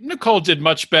 Nicole did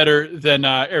much better than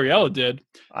Ariella did.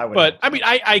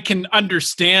 I can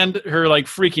understand her like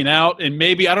freaking out. And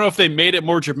maybe, I don't know if they made it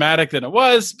more dramatic than it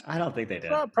was. I don't think they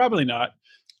did. Probably not.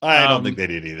 I don't think they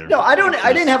did either. No, I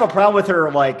didn't have a problem with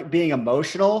her like being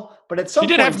emotional, but at some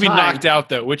point she did have to be knocked out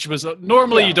though, which was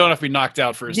normally you don't have to be knocked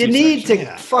out for a C-section. You need to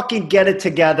fucking get it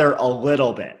together a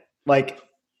little bit. Like,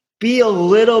 be a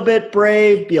little bit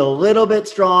brave, be a little bit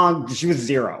strong. She was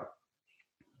 0.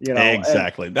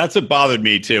 Exactly. That's what bothered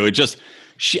me too. It just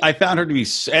I found her to be,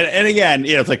 and again,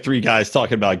 it's like 3 guys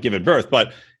talking about giving birth,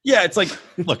 but. Yeah, it's like,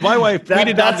 look, my wife.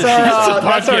 That's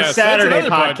our Saturday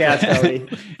podcast, Cody.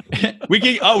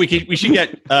 we should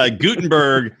get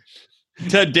Gutenberg,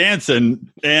 Ted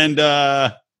Danson, and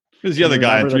who's the other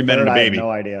guy? 3 Men and a Baby. I have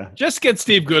no idea. Just get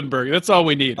Steve Gutenberg. That's all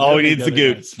we need. All we need is the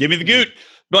Goot. Guys. Give me the Goot.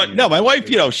 But no, my wife,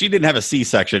 she didn't have a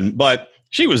C-section, but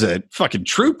she was a fucking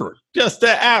trooper, just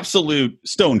an absolute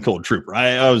stone cold trooper.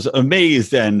 I was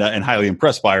amazed and highly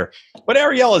impressed by her. But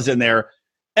Ariella's in there,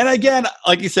 and again,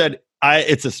 like you said.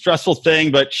 It's a stressful thing,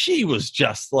 but she was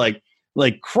just like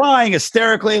crying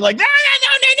hysterically, like no.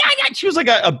 She was like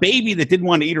a baby that didn't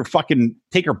want to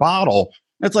take her bottle.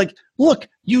 It's like, look,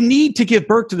 you need to give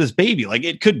birth to this baby. Like,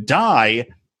 it could die.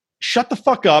 Shut the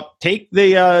fuck up. Take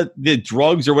the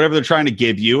drugs or whatever they're trying to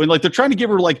give you, and like they're trying to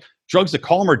give her like drugs to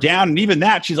calm her down, and even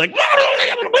that she's like,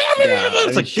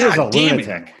 it's like she was a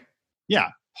lunatic. Yeah,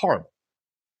 horrible.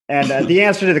 And the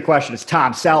answer to the question is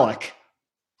Tom Selleck.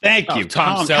 Thank you,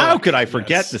 Tom. How could I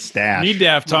forget the stash? Need to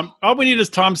have Tom. All we need is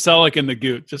Tom Selleck and the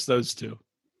Goot. Just those two.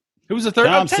 Who was the third?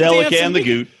 Tom Selleck and the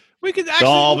Goot. We could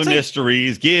solve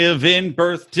mysteries, giving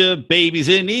birth to babies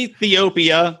in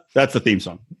Ethiopia. That's the theme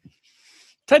song.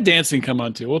 Ted Danson come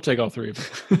on too. We'll take all 3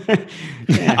 of them.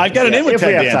 I've got an in with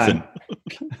Ted Danson.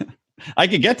 I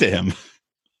could get to him.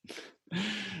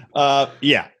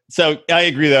 Yeah. So I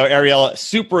agree though. Ariella,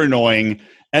 super annoying.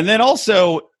 And then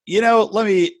also, let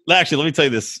me tell you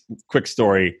this quick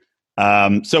story.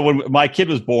 So when my kid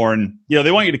was born,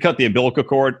 they want you to cut the umbilical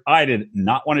cord. I did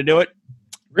not want to do it.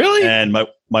 Really? And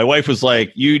my wife was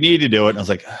like, you need to do it. And I was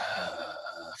like,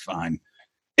 fine.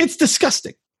 It's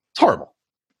disgusting. It's horrible.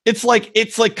 It's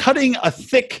like cutting a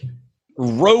thick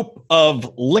rope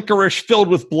of licorice filled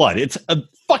with blood. It's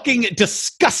fucking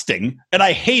disgusting. And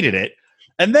I hated it.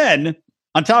 And then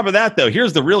on top of that, though,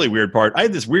 here's the really weird part. I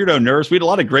had this weirdo nurse. We had a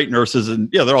lot of great nurses,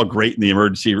 and they're all great in the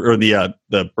emergency or the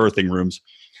birthing rooms.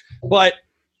 But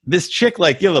this chick,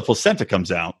 the placenta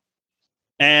comes out,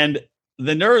 and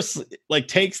the nurse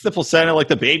takes the placenta,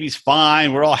 the baby's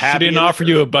fine. We're all happy. She didn't offer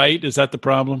you a bite. Is that the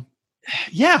problem?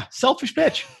 Yeah, selfish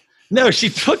bitch. No, she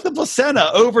took the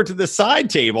placenta over to the side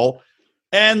table.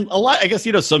 And I guess,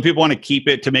 some people want to keep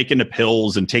it to make into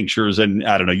pills and tinctures and,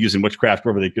 I don't know, using witchcraft,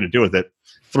 whatever they're going to do with it,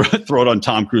 throw it on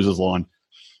Tom Cruise's lawn.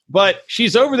 But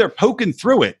she's over there poking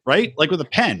through it, right? Like with a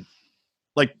pen,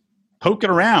 poking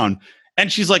around.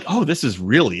 And she's like, oh, this is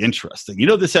really interesting.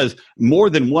 This has more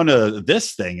than one of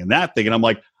this thing and that thing. And I'm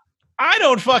like, I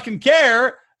don't fucking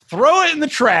care. Throw it in the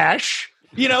trash.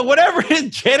 Whatever it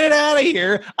is, get it out of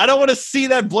here. I don't want to see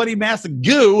that bloody mass of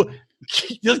goo.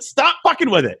 Just stop fucking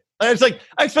with it. It's like,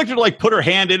 I expected her to put her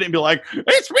hand in it and be like,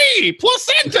 it's me,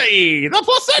 Placenta-y, the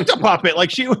placenta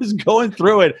puppet. She was going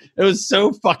through it. It was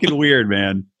so fucking weird,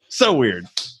 man. So weird.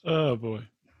 Oh, boy.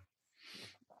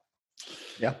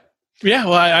 Yeah. Yeah,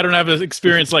 well, I don't have an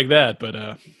experience like that,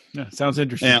 but sounds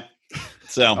interesting. Yeah.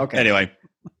 So, anyway.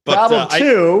 But, Problem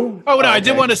 2. I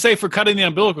did want to say for cutting the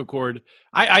umbilical cord,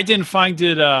 I didn't find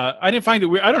it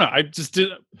weird. I don't know. I just did.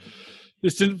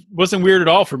 This wasn't weird at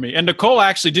all for me. And Nicole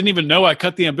actually didn't even know I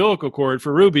cut the umbilical cord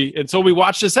for Ruby until we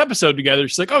watched this episode together.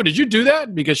 She's like, oh, did you do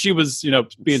that? Because she was,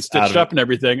 being stitched up and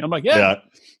everything. I'm like, yeah,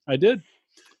 I did.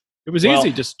 It was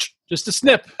easy. Just a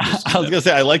snip. I was going to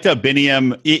say, I liked how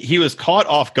Biniam, he was caught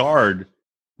off guard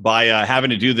by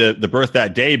having to do the birth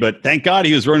that day. But thank God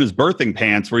he was wearing his birthing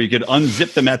pants where you could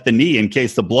unzip them at the knee in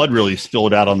case the blood really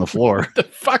spilled out on the floor. What the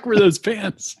fuck were those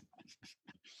pants?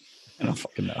 I don't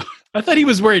fucking know. I thought he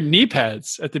was wearing knee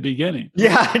pads at the beginning.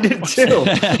 Yeah, I did too.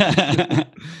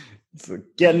 So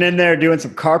getting in there, doing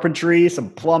some carpentry,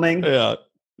 some plumbing. Yeah.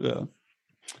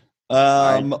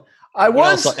 I don't know.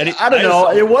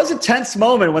 It was a tense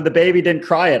moment when the baby didn't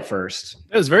cry at first.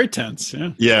 It was very tense.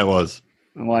 Yeah. Yeah, it was.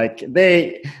 Like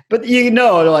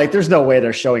there's no way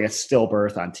they're showing a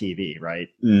stillbirth on TV, right?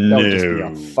 That would just be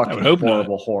a fucking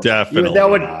horrible horror.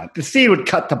 Definitely not. The scene would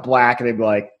cut to black, and they'd be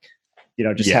like,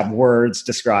 have words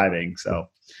describing. So,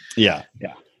 yeah.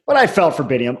 But I felt for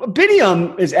Biniam.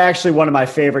 Biniam is actually one of my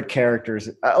favorite characters.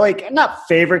 Not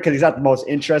favorite because he's not the most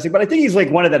interesting, but I think he's like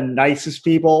one of the nicest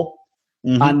people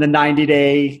on the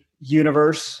 90-Day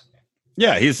universe.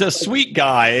 Yeah, he's a sweet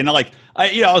guy, and I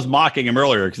was mocking him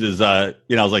earlier because I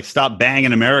was like, "Stop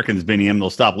banging Americans, Biniam. They'll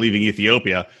stop leaving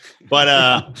Ethiopia." But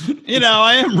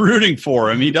I am rooting for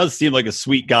him. He does seem like a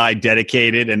sweet guy,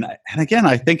 dedicated, and again,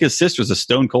 I think his sister's a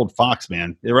stone cold fox,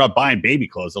 man. They were out buying baby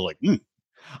clothes. They're like,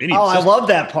 I love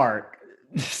that part.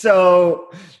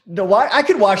 So I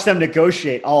could watch them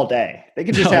negotiate all day. They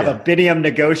could just have a Biniam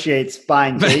negotiates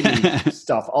buying baby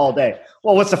stuff all day.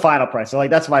 Well, what's the final price? They're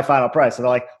like, that's my final price. So they're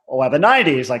like, well, the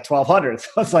 90 is like $1,200.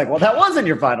 So it's like, well, that wasn't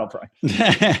your final price.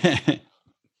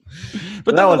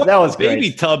 But that was baby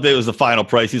great. tub. That was the final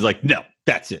price. He's like, no,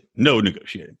 that's it. No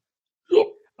negotiating. The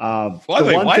one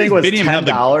thing was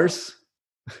 $10.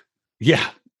 Yeah,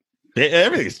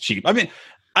 everything's cheap. I mean,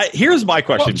 here's my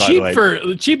question. By the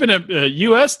way, cheap in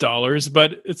U.S. dollars,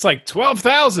 but it's like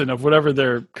 12,000 of whatever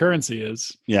their currency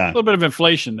is. Yeah, a little bit of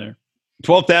inflation there.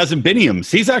 12,000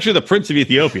 biniams. He's actually the prince of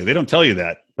Ethiopia. They don't tell you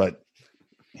that, but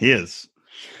he is.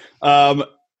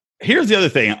 Here's the other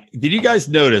thing. Did you guys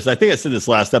notice? I think I said this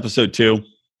last episode too.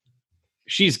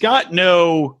 She's got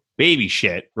no baby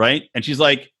shit, right? And she's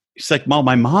like, Mom,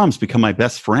 my mom's become my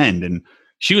best friend, and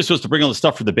she was supposed to bring all the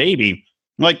stuff for the baby.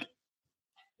 I'm like,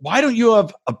 why don't you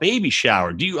have a baby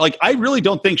shower? Do you I really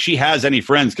don't think she has any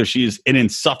friends because she's an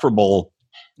insufferable,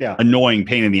 annoying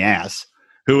pain in the ass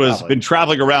who has been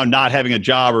traveling around not having a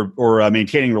job or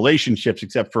maintaining relationships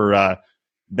except for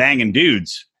banging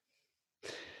dudes.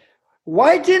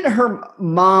 Why didn't her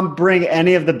mom bring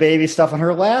any of the baby stuff on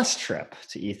her last trip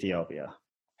to Ethiopia?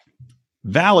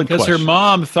 Valid question. Because her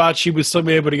mom thought she was still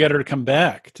be able to get her to come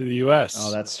back to the U.S.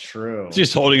 Oh, that's true.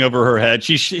 She's holding over her head.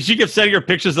 She kept sending her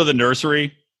pictures of the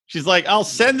nursery. She's like, I'll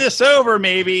send this over,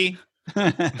 maybe.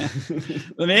 But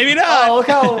maybe not. Oh, look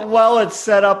how well it's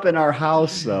set up in our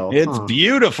house, though. It's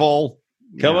beautiful.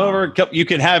 Come over. You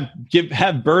can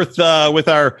have birth with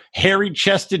our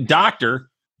hairy-chested doctor.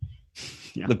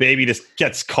 Yeah. The baby just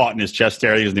gets caught in his chest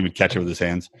area. He doesn't even catch it with his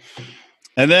hands.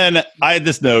 And then I had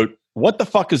this note. What the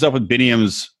fuck is up with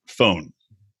Biniam's phone?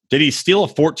 Did he steal a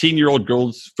 14-year-old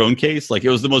girl's phone case? It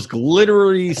was the most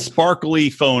glittery, sparkly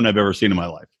phone I've ever seen in my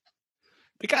life.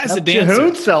 The guy's a dancer.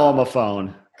 Who'd sell him a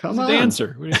phone? Come on.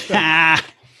 Dancer.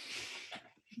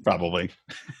 Probably.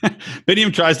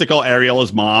 Biniam tries to call Ariel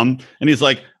his mom, and he's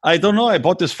like, I don't know. I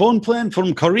bought this phone plan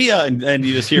from Korea. And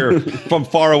you just hear from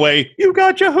far away, you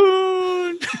got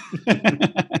JIHOONED.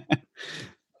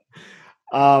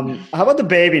 How about the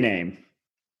baby name?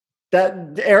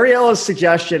 That Ariela's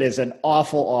suggestion is an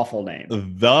awful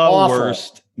name.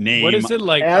 Worst name. What is it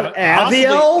like?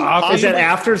 Aviel? Is it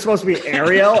after it's supposed to be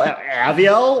Ariel?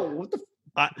 Aviel? What the?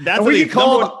 That's we could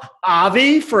call him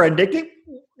Avi for a nickname.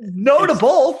 No to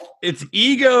both. It's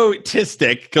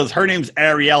egotistic because her name's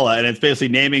Ariella, and it's basically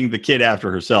naming the kid after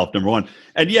herself. Number one,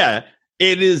 and it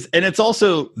is, and it's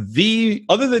also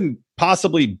other than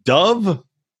possibly Dove,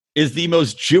 is the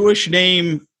most Jewish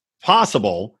name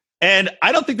possible. And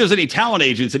I don't think there's any talent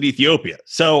agents in Ethiopia.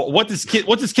 So what's this kid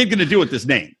going to do with this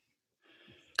name?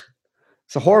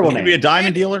 It's a horrible name. Be a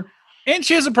diamond dealer. And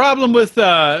she has a problem with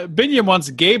Biniam wants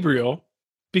Gabriel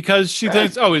because she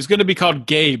thinks, he's going to be called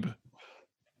Gabe.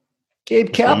 Gabe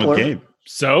Kapler. Gabe?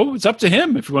 So it's up to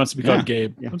him if he wants to be called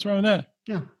Gabe. Yeah. What's wrong with that?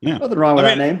 Yeah. Nothing wrong with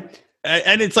that name.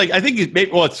 And it's I think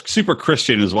it's super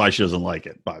Christian is why she doesn't like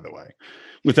it, by the way,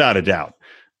 without a doubt.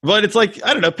 But it's I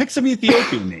don't know, pick some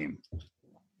Ethiopian name.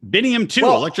 Biniam 2,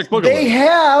 Electric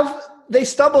Boogaloo. They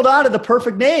stumbled onto the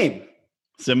perfect name.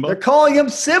 Simba? They're calling him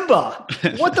Simba.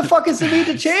 What the fuck is the need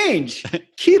to change?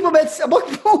 Keep him at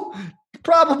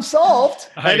problem solved.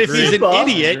 And if he's an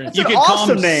idiot, you can call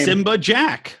him Simba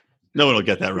Jack. No one will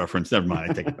get that reference. Never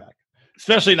mind. I take it back.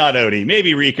 Especially not Odie.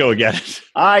 Maybe Rico will get it.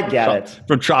 I get it.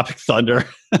 From Tropic Thunder.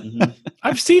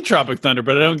 I've seen Tropic Thunder,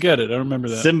 but I don't get it. I don't remember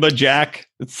that. Simba Jack.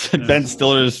 It's Ben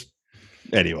Stiller's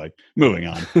Anyway, moving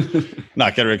on.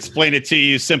 Not going to explain it to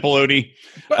you, simple Odie.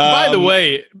 By the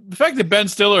way, the fact that Ben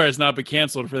Stiller has not been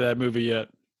canceled for that movie yet.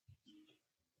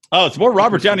 Oh, it's more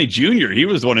Robert Downey Jr. He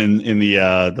was the one in the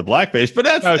blackface, but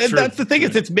that's the thing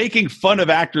is it's making fun of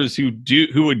actors who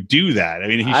would do that. I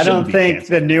mean, I don't think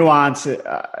the nuance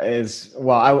is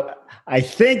I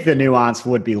think the nuance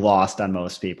would be lost on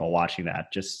most people watching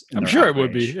that. I'm sure it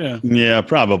would be. Yeah,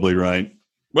 probably right.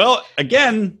 Well,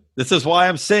 again, this is why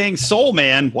I'm saying Soul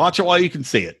Man. Watch it while you can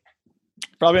see it.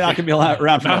 Probably not going to be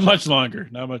around for not much longer.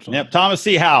 Yep, Thomas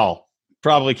C. Howell.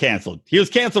 Probably canceled. He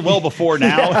was canceled well before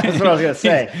now. Yeah, that's what I was going to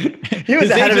say. He was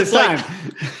ahead of his time.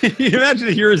 You imagine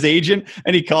to hear his agent,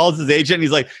 and he calls his agent,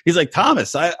 and he's like,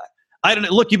 Thomas, I don't know.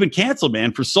 Look, you've been canceled,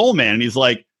 man, for Soul Man. And he's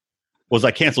like, was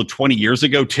I canceled 20 years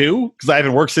ago too? Because I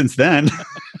haven't worked since then.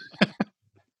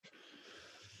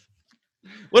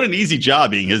 What an easy job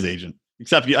being his agent.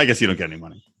 Except, I guess you don't get any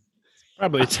money.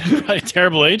 Probably a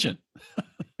terrible agent.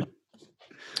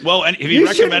 Well, and if you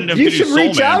recommended him to do Soul Man,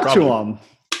 you should reach out to him.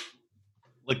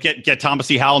 Like get Thomas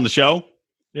C. Howell on the show.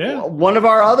 Yeah, one of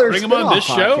our other bring him on this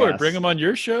show or bring him on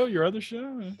your show, your other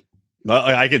show. Well,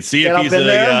 I could see if he's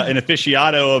an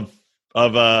aficionado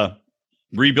of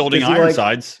rebuilding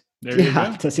Ironsides.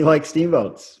 Yeah, does he like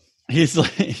steamboats? He's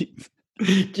like,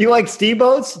 do you like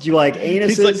steamboats? Do you like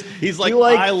anuses? He's like, do you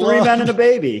like three men and a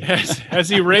baby? Has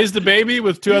he raised a baby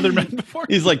with two other men before?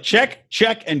 He's like, check,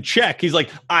 and check. He's like,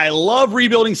 I love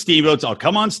rebuilding steamboats. I'll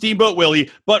come on Steamboat Willie,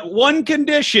 but one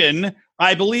condition.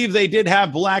 I believe they did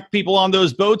have black people on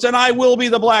those boats, and I will be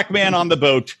the black man on the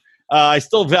boat. I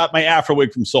still got my Afro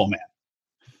wig from Soul Man.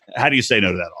 How do you say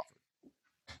no to that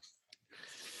offer?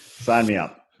 Sign me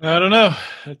up. I don't know.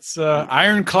 It's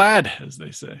ironclad, as they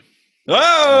say.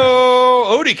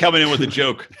 Oh, Odie coming in with a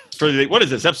joke. What is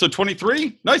this, episode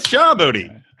 23? Nice job,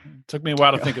 Odie. Took me a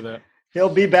while to think of that. He'll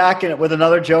be back with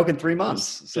another joke in 3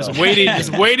 months. So. Just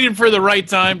waiting for the right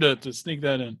time to sneak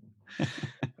that in.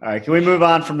 All right, can we move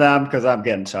on from them? Because I'm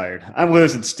getting tired. I'm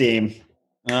losing steam.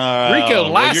 All right. Rico,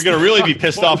 you're going to really be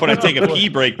pissed off when I take a pee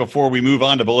break before we move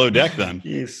on to Below Deck then.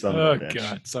 You son of a bitch.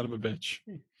 God, son of a bitch.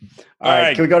 All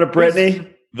right, can we go to Brittany?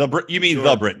 You mean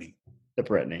the Brittany. The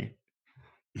Brittany.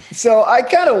 So I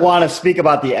kind of want to speak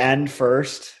about the end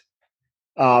first.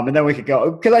 And then we could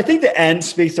go. Because I think the end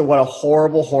speaks to what a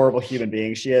horrible, horrible human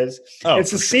being she is.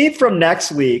 It's a scene from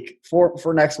next week,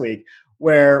 for next week,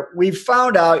 where we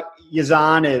found out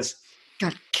Yazan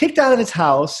got kicked out of his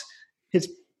house. His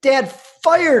dad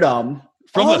fired him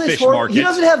from the fish market. He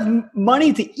doesn't have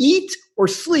money to eat or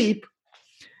sleep.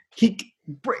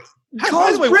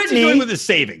 What's he doing with his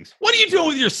savings? What are you doing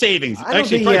with your savings?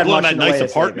 Actually, probably blowing that nice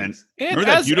apartment. And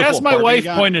as my wife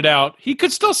pointed out, he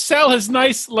could still sell his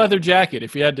nice leather jacket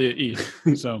if he had to eat.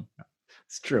 So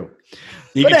it's true.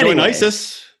 He could join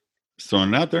ISIS. Just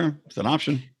throwing it out there. It's an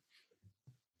option.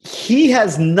 He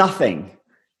has nothing.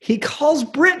 He calls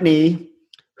Brittany,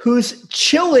 who's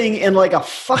chilling in like a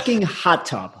fucking hot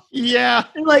tub. Yeah.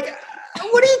 And like,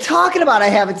 what are you talking about? I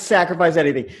haven't sacrificed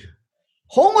anything.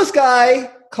 Homeless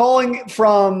guy calling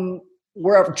from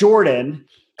wherever, Jordan,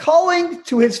 calling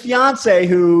to his fiance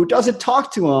who doesn't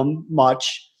talk to him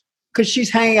much because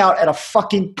she's hanging out at a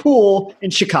fucking pool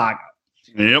in Chicago.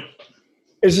 Yep.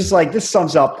 It's just like, this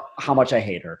sums up how much I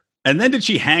hate her. And then did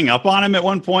she hang up on him at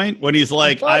one point when he's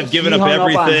like, I've given up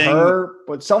everything? Up on her,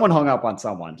 but someone hung up on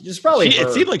someone. Just probably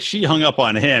It seemed like she hung up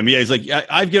on him. Yeah, he's like,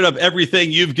 I've given up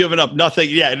everything. You've given up nothing.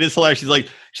 Yeah, it is hilarious.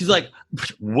 She's like,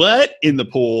 what? In the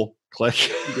pool.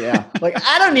 Click. Yeah. Like,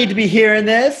 I don't need to be hearing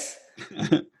this.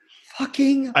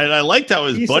 Fucking. I liked how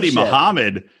his buddy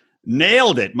Muhammad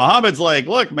nailed it. Muhammad's like,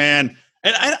 look, man.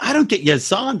 And I don't get,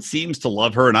 Yazan seems to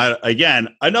love her. And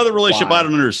another relationship I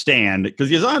don't understand, because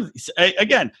Yazan,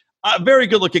 again, a very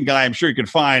good looking guy. I'm sure you can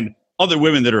find other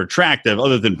women that are attractive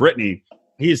other than Brittany.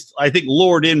 He's, I think,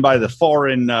 lured in by the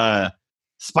foreign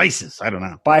spices. I don't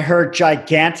know. By her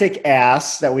gigantic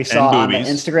ass that we saw on the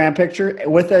Instagram picture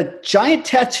with a giant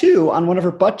tattoo on one of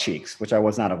her butt cheeks, which I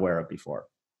was not aware of before.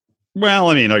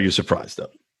 Well, I mean, are you surprised though?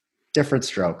 Different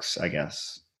strokes, I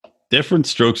guess. Different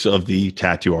strokes of the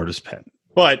tattoo artist's pen.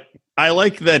 But I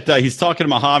like that he's talking to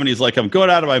Muhammad. He's like, I'm going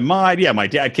out of my mind. Yeah, my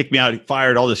dad kicked me out. He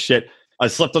fired all this shit. I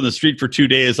slept on the street for 2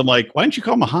 days. I'm like, why didn't you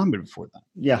call Muhammad before that?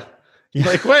 Yeah.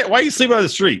 Like, why are you sleeping on the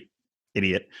street,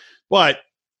 idiot? But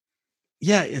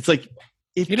yeah, it's like,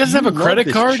 if he doesn't have a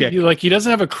credit card. He doesn't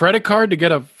have a credit card to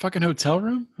get a fucking hotel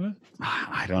room. What?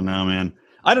 I don't know, man.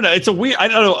 I don't know. It's a weird. I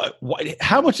don't know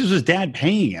how much is his dad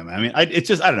paying him. I mean, it's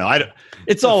just I don't know.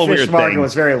 It's all a weird thing. The fish market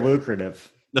was very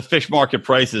lucrative. The fish market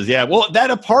prices, yeah. Well, that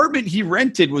apartment he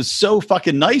rented was so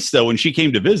fucking nice, though, when she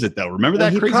came to visit, though. Remember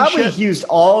that crazy shit? He probably used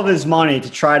all of his money to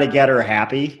try to get her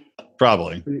happy.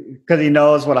 probably. Because he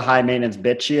knows what a high maintenance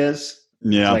bitch she is.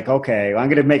 Yeah. He's like, okay, I'm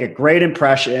going to make a great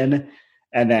impression.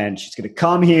 And then she's going to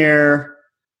come here.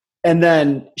 And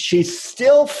then she's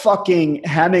still fucking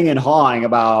hemming and hawing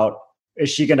about, is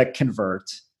she going to convert?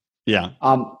 Yeah.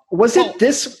 Was it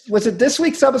this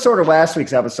week's episode or last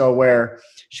week's episode where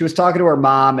she was talking to her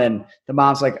mom and the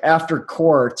mom's like, after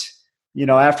court,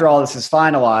 after all this is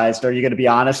finalized, are you going to be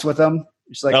honest with him?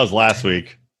 She's like, that was last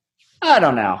week. I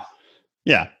don't know.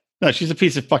 Yeah. No, she's a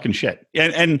piece of fucking shit.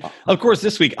 And of course,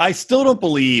 this week, I still don't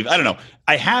believe, I don't know.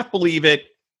 I half believe it.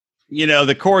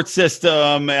 The court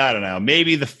system, I don't know.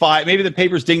 Maybe the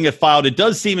papers didn't get filed. It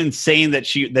does seem insane that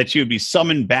she would be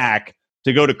summoned back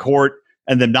to go to court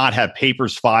and then not have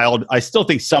papers filed. I still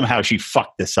think somehow she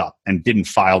fucked this up and didn't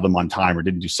file them on time or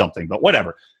didn't do something, but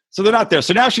whatever. So they're not there.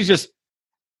 So now she's just,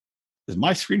 is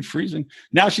my screen freezing?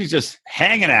 Now she's just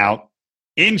hanging out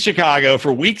in Chicago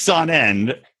for weeks on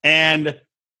end and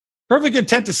perfectly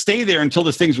content to stay there until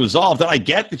this thing's resolved. And I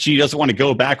get that she doesn't want to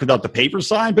go back without the paper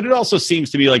signed, but it also seems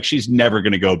to me like she's never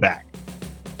going to go back.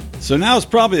 So now is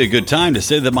probably a good time to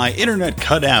say that my internet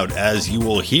cut out, as you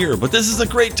will hear, but this is a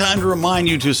great time to remind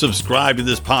you to subscribe to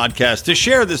this podcast, to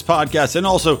share this podcast, and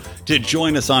also to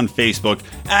join us on Facebook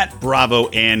at Bravo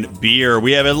and Beer.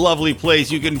 We have a lovely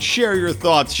place. You can share your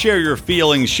thoughts, share your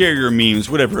feelings, share your memes,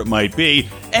 whatever it might be.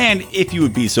 And if you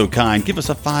would be so kind, give us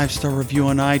a 5-star review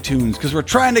on iTunes, because we're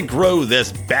trying to grow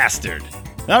this bastard.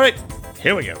 All right,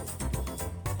 here we go.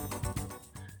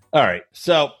 All right,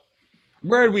 so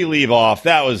where did we leave off?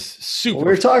 That was super. We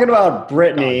were talking about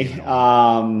Brittany,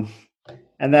 and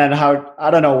then how, I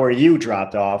don't know where you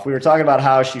dropped off. We were talking about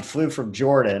how she flew from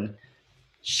Jordan.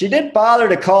 She didn't bother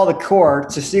to call the court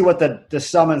to see what the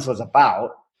summons was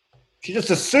about. She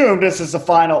just assumed this is the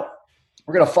final.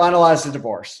 We're going to finalize the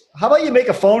divorce. How about you make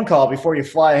a phone call before you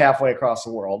fly halfway across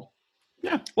the world?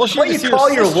 Yeah. Well, how about you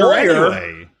call your lawyer?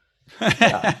 Anyway.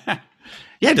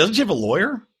 Yeah, doesn't she have a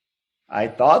lawyer? I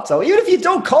thought so. Even if you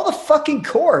don't, call the fucking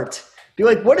court. Be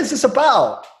like, what is this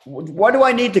about? What do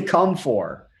I need to come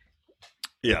for?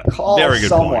 Yeah, call very good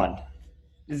someone. Point.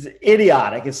 It's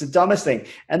idiotic. It's the dumbest thing.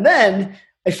 And then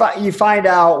you find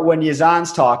out when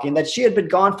Yazan's talking that she had been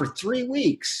gone for 3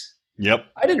 weeks. Yep.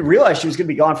 I didn't realize she was going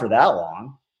to be gone for that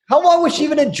long. How long was she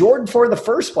even in Jordan for in the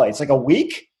first place? Like a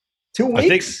week? 2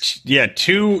 weeks? I think,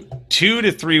 2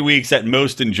 to 3 weeks at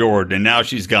most in Jordan, and now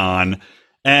she's gone.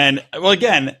 And, well,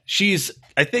 again, she's,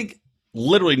 I think,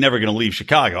 literally never going to leave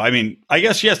Chicago. I mean, I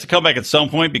guess she has to come back at some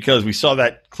point because we saw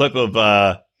that clip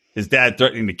of his dad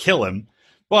threatening to kill him.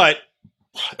 But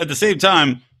at the same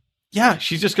time, yeah,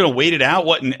 she's just going to wait it out.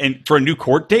 And for a new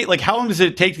court date? Like, how long does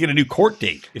it take to get a new court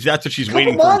date if that's what she's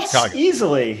waiting for in Chicago?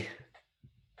 Easily.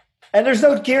 And there's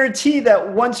no guarantee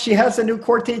that once she has a new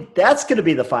court date, that's going to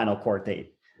be the final court date.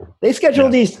 They schedule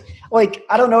these, like,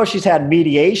 I don't know if she's had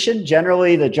mediation.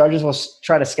 Generally, the judges will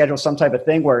try to schedule some type of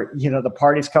thing where, the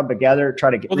parties come together, try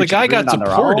to get. Well, the guy got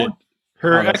deported.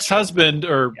 Her ex-husband,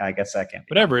 or I guess that can't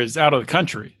be whatever, is out of the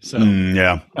country. So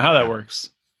how that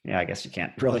works. Yeah, I guess you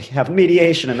can't really have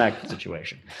mediation in that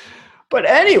situation. But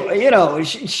anyway,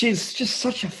 she's just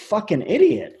such a fucking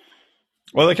idiot.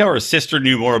 Well, like how her sister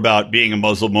knew more about being a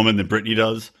Muslim woman than Brittany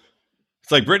does.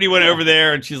 It's like Brittany went over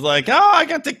there and she's like, "Oh, I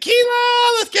got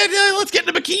tequila. Let's get in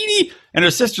a bikini." And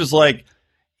her sister's like,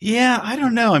 "Yeah, I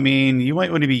don't know. I mean, you might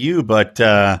want to be you, but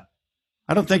I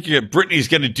don't think Brittany's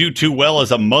going to do too well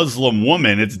as a Muslim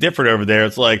woman. It's different over there."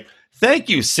 It's like, thank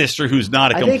you, sister, who's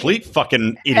not a complete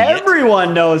fucking idiot.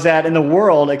 Everyone knows that in the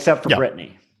world except for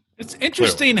Brittany. It's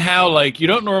interesting how, like, you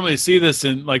don't normally see this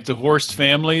in, like, divorced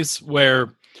families where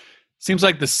it seems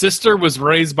like the sister was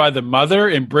raised by the mother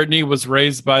and Brittany was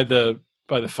raised by the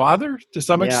father to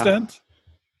some extent.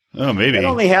 Oh, maybe. It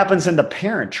only happens in the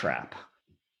Parent Trap.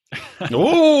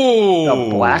 Oh, the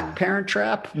Black Parent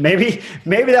Trap. Maybe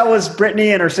that was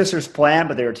Brittany and her sister's plan,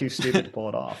 but they were too stupid to pull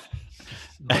it off.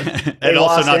 And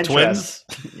also not twins.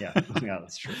 Yeah,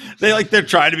 that's true. They're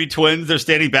trying to be twins. They're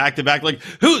standing back to back, like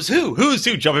who's who,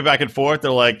 jumping back and forth.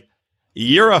 They're like,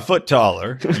 "You're a foot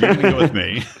taller. You're gonna go with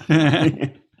me."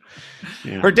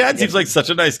 Her dad seems like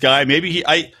such a nice guy. Maybe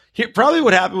he probably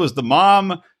what happened was the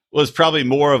mom was probably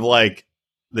more of like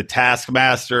the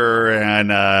taskmaster, and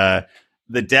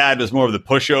the dad was more of the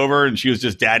pushover, and she was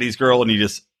just daddy's girl, and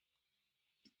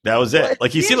that was it. Like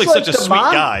he seemed like such a sweet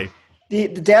guy. The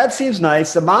dad seems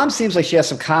nice. The mom seems like she has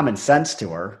some common sense to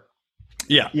her.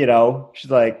 Yeah.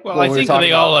 She's like, well, I think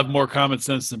they all have more common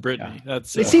sense than Brittany. Yeah.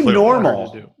 They seem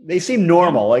normal. They seem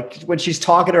normal. Like when she's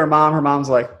talking to her mom's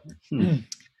like,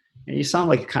 You sound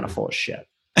like you're kind of full of shit.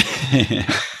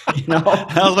 You know,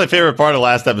 that was my favorite part of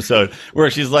last episode, where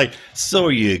she's like, "So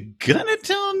are you gonna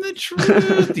tell him the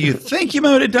truth? Do you think you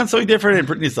might have done something different?" And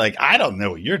Brittany's like, "I don't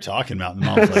know what you're talking about." And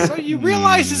Mom's like, So you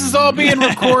realize this is all being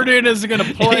recorded, is going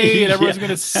to play, and everyone's going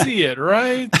to see it,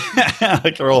 right?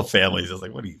 like our whole family's just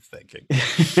like, "What are you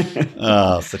thinking?"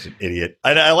 Oh, such an idiot.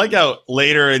 I like how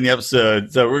later in the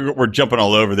episode, so we're jumping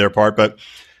all over their part, but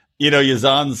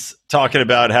Yazan's talking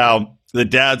about how the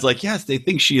dad's like, yes, they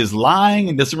think she is lying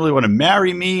and doesn't really want to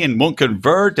marry me and won't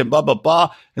convert and blah, blah,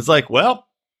 blah. It's like, well,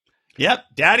 yep,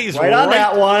 daddy's right on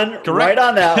that one. Correct. Right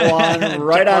on that one.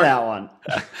 Right on that one.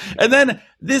 And then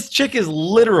this chick is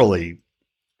literally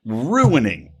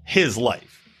ruining his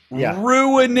life. Yeah.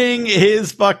 Ruining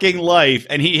his fucking life.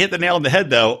 And he hit the nail on the head,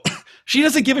 though. She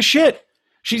doesn't give a shit.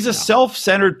 She's a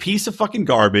self-centered piece of fucking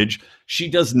garbage. She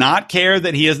does not care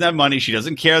that he doesn't have money. She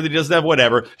doesn't care that he doesn't have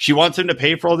whatever. She wants him to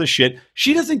pay for all this shit.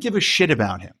 She doesn't give a shit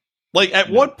about him. Like,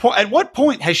 at what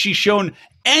point has she shown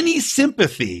any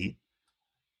sympathy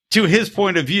to his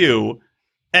point of view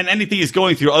and anything he's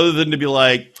going through, other than to be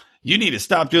like, you need to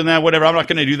stop doing that, whatever. I'm not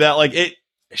going to do that. Like,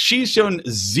 she's shown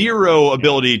zero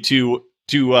ability to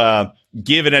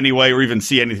give it any way or even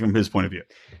see anything from his point of view.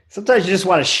 Sometimes you just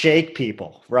want to shake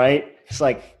people, right? It's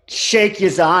like, shake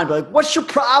Yazan. Like, what's your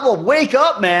problem? Wake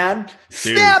up, man.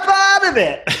 Dude. Snap out of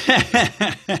it.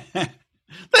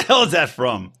 The hell is that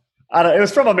from? I don't, it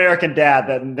was from American Dad.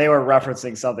 That they were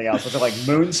referencing something else. Was it like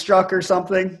Moonstruck or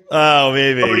something? Oh,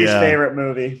 maybe. Somebody's favorite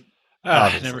movie.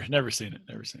 Never seen it.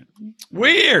 Never seen it.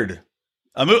 Weird.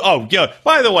 Oh, yeah.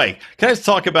 By the way, can I just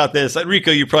talk about this?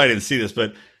 Rico, you probably didn't see this,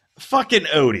 but fucking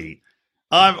Odie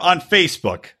on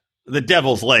Facebook, the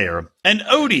Devil's Lair, and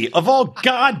Odie, of all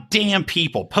goddamn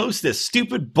people, posts this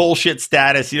stupid bullshit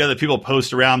status, that people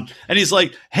post around, and he's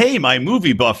like, hey, my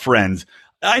movie buff friends,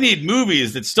 I need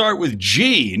movies that start with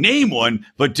G. Name one,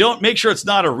 but don't make sure it's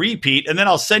not a repeat, and then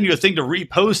I'll send you a thing to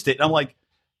repost it. And I'm like,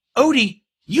 Odie,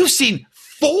 you've seen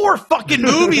 4 fucking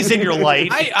movies in your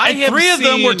life, and 3 of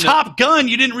them were Top Gun.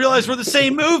 You didn't realize were the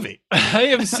same movie. I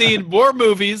have seen more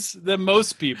movies than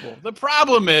most people. The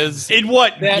problem is in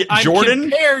what that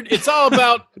Jordan? It's all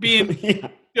about being,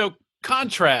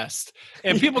 contrast,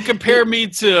 and people compare me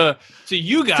to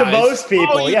you guys. To most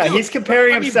people, he's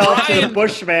comparing himself to the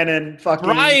Bushman and fucking.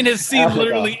 Brian has seen Africa.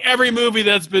 literally every movie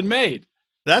that's been made.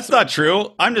 That's not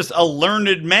true. I'm just a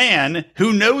learned man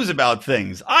who knows about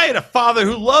things. I had a father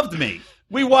who loved me.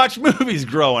 We watched movies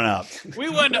growing up. We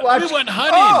went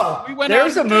hunting. Oh, we went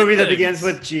there's a movie that things. begins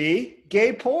with G.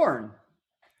 Gay porn.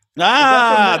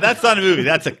 That's not a movie.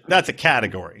 That's a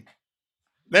category.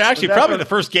 Actually, probably the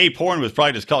first gay porn was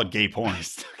probably just called gay porn.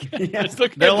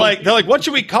 They're like, what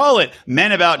should we call it?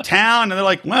 Men About Town, and they're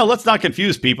like, well, let's not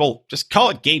confuse people. Just call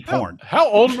it gay porn. How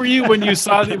old were you when you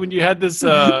saw when you had this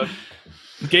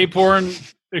gay porn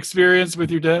experience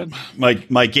with your dad?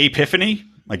 My gay epiphany.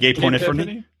 My gay porn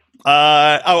epiphany.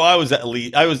 I was at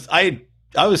least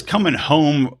I was coming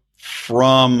home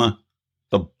from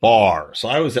the bar, so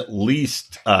I was at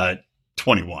least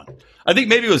 21. I think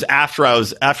maybe it was after I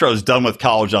was done with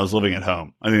college. I was living at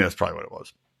home. I think that's probably what it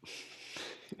was.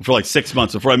 For like 6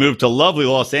 months before I moved to lovely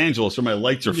Los Angeles, where my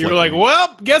lights are. You were like,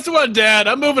 "Well, guess what, Dad?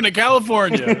 I'm moving to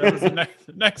California." That was the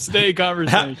next day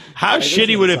conversation. How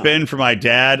shitty would it have been for my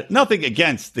dad? Nothing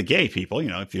against the gay people,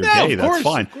 if you're gay, that's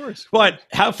fine. Of course. But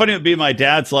how funny it would be? My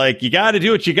dad's like, "You got to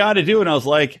do what you got to do," and I was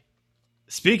like,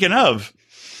 "Speaking of,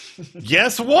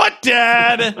 guess what,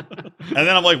 Dad?" And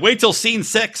then I'm like, "Wait till scene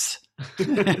 6."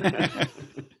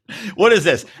 What is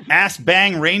this? Ass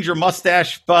Bang Ranger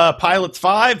Mustache Pilots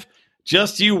 5?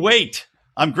 Just you wait.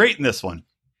 I'm great in this one.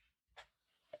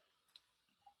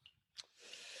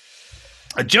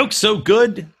 A joke so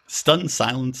good, stunned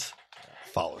silence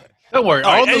followed. Don't worry.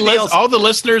 All all the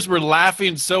listeners were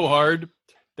laughing so hard,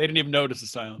 they didn't even notice the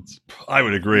silence. I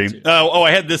would agree.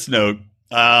 I had this note.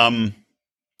 That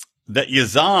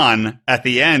Yazan at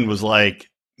the end was like,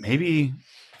 maybe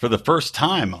for the first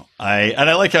time. I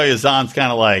like how Yazan's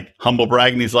kind of like humble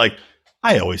bragging. He's like,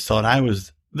 I always thought I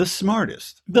was the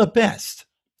smartest, the best,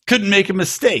 couldn't make a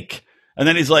mistake. And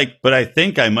then he's like, but I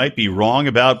think I might be wrong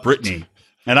about Brittany.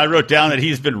 And I wrote down that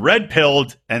he's been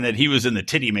red-pilled and that he was in the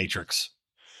titty matrix.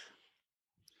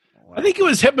 I think he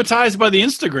was hypnotized by the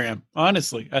Instagram,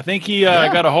 honestly. I think he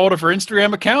got a hold of her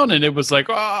Instagram account, and it was like,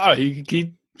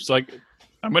 he's like,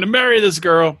 I'm going to marry this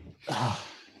girl.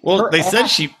 Well, they said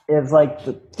she... It's like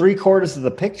the 3/4 of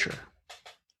the picture.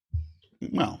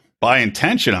 Well, by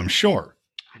intention, I'm sure.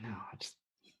 I know.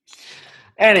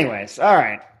 Anyways, all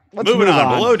right. Let's Moving move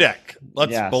on. Below deck.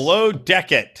 Let's Yes. below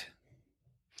deck it.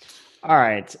 All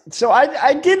right. So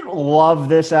I didn't love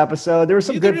this episode. There were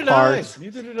some good parts.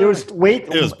 There was it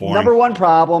was boring. Number one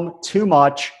problem, too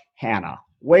much Hannah.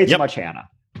 Way too much Hannah.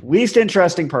 Least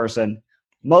interesting person.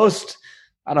 Most,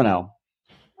 I don't know.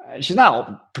 She's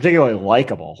not particularly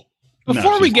likable.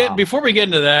 Before we get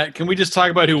into that, can we just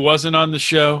talk about who wasn't on the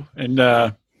show and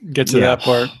get to that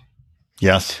part?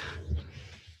 Yes.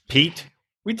 Pete.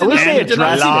 We did Lara.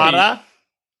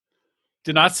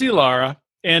 Did not see Lara.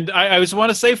 And I just want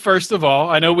to say, first of all,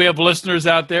 I know we have listeners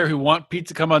out there who want Pete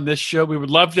to come on this show. We would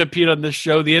love to have Pete on this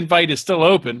show. The invite is still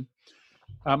open.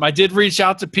 I did reach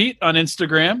out to Pete on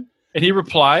Instagram, and he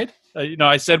replied.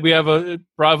 I said we have a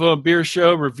Bravo and Beer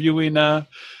show reviewing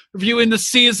the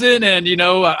season, and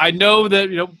I know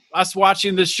that us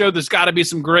watching this show, there's got to be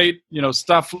some great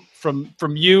stuff from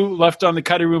you left on the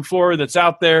cutting room floor that's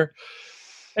out there.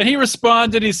 And he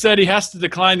responded. He said he has to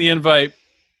decline the invite.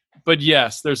 But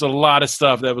yes, there's a lot of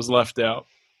stuff that was left out.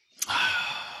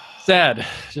 Sad.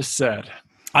 Just sad.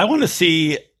 I want to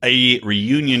see a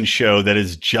reunion show that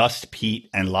is just Pete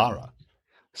and Lara.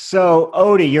 So,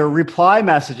 Odie, your reply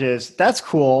messages, that's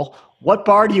cool. What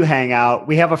bar do you hang out?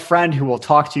 We have a friend who will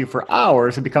talk to you for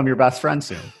hours and become your best friend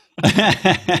soon.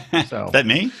 So, is that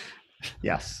me?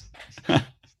 Yes.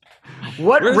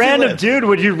 What random dude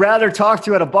would you rather talk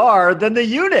to at a bar than the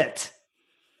unit?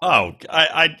 Oh,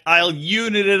 I'll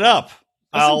unit it up.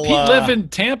 Doesn't Pete live in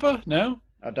Tampa? No.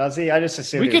 Oh, does he? I just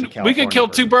assumed we could kill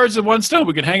two birds with one stone.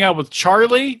 We could hang out with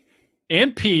Charlie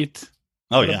and Pete.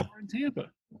 Oh yeah, in Tampa.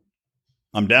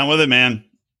 I'm down with it, man.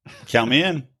 Count me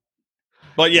in.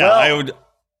 But yeah, I would.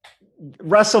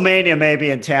 WrestleMania may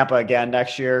be in Tampa again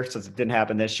next year, since it didn't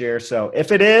happen this year. So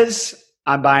if it is,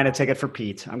 I'm buying a ticket for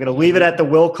Pete. I'm going to leave it at the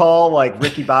will call like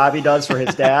Ricky Bobby does for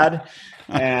his dad.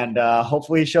 And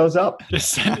hopefully he shows up.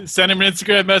 Just send him an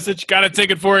Instagram message. Got a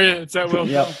ticket for you. It's at will.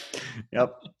 Yep.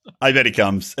 I bet he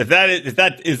comes. If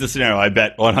that is the scenario, I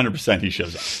bet 100% he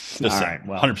shows up. Just all right.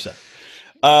 Well, 100%.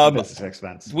 This is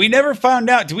expense. We never found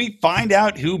out. Do we find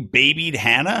out who babied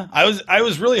Hannah? I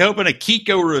was really hoping a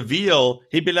Kiko reveal.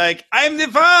 He'd be like, "I'm the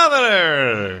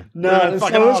father." No, it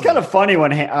was kind of funny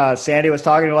when Sandy was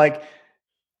talking like,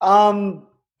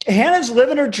 Hannah's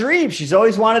living her dream. She's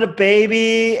always wanted a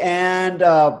baby and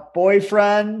a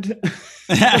boyfriend.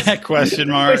 Question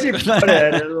mark. She put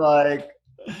it like,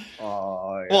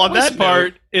 oh, yeah. Well, on that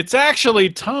part, it's actually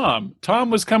Tom.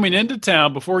 Tom was coming into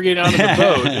town before getting out of the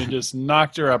boat and just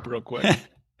knocked her up real quick.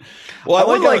 Well, I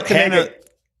would like to Hannah.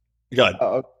 Go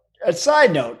ahead. A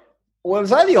side note: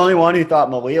 was I the only one who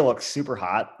thought Malia looked super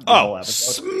hot?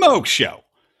 Smoke show.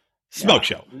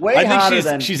 I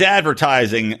think she's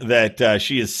advertising that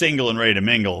she is single and ready to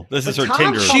mingle. This is her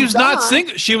Tinder. She was not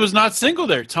single. She was not single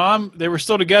there. Tom, they were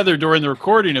still together during the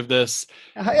recording of this.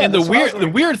 And the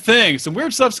weird thing, some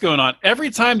weird stuff's going on.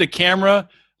 Every time the camera,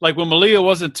 like when Malia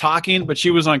wasn't talking, but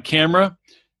she was on camera,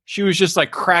 she was just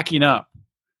like cracking up.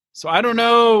 So I don't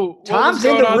know. Tom's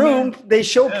in the room. They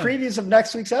show previews of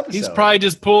next week's episode. He's probably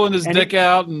just pulling his dick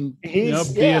out and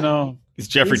being all. He's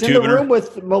Jeffrey He's in the room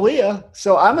with Malia.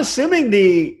 So I'm assuming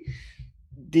the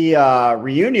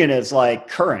reunion is like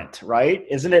current, right?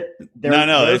 Isn't it?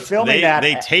 They're filming that.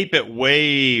 They tape it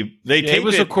it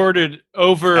was recorded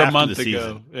over a month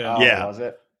ago. Yeah. Was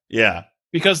it? Yeah.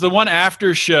 Because the one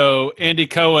after show, Andy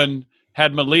Cohen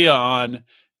had Malia on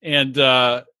and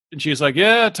she's like,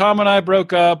 yeah, Tom and I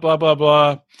broke up, blah, blah,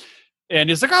 blah. And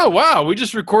he's like, oh, wow, we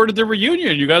just recorded the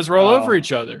reunion. You guys were all over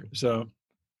each other. So.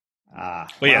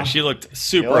 Yeah, she looked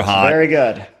super hot. Very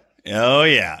good. Oh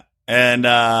yeah, and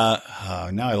now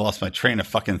I lost my train of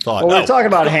fucking thought. Well, we're talking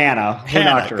about Hannah.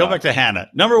 Go back to Hannah.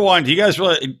 Number one, do you guys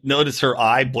really notice her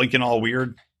eye blinking all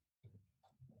weird?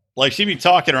 Like she'd be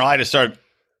talking, her eye just started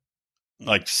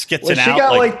like skitzing out. She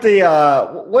got like the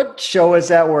what show is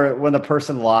that where when the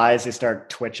person lies they start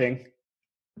twitching?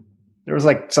 There was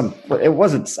like it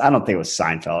wasn't. I don't think it was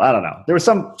Seinfeld. I don't know. There was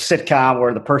some sitcom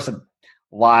where the person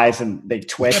lies and they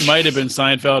twitch. It might have been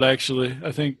Seinfeld, actually.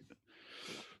 I think.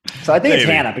 So I think it's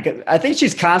Hannah because I think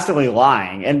she's constantly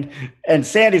lying, and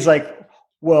Sandy's like,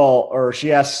 well, or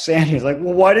she asks Sandy's like,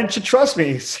 well, why didn't you trust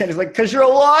me? Sandy's like, because you're a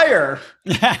liar.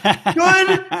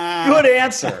 Good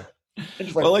answer.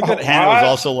 Like, that Hannah was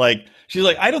also like, she's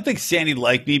like, I don't think Sandy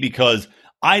liked me because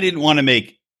I didn't want to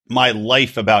make my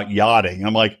life about yachting. And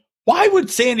I'm like, why would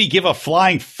Sandy give a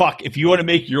flying fuck if you want to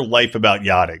make your life about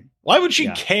yachting? Why would she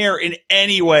care in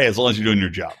any way as long as you're doing your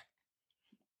job?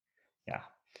 Yeah.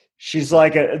 She's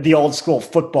like the old school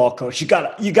football coach. You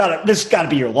gotta, this has got to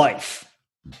be your life.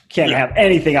 Can't have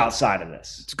anything outside of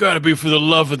this. It's got to be for the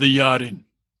love of the yachting.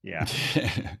 Yeah.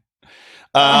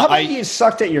 How about you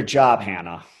sucked at your job,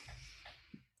 Hannah?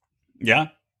 Yeah.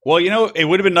 Well, it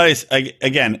would have been nice.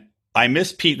 Again, I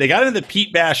miss Pete. They got into the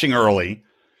Pete bashing early.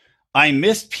 I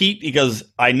missed Pete because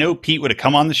I know Pete would have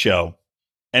come on the show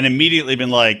and immediately been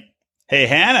like, hey,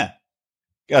 Hannah,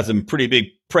 got some pretty big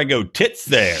prego tits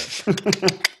there.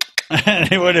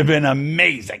 And it would have been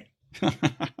amazing.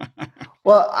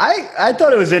 Well, I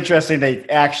thought it was interesting they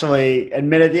actually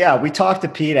admitted, we talked to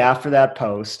Pete after that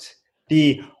post,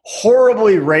 the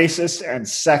horribly racist and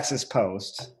sexist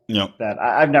post that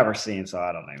I've never seen, so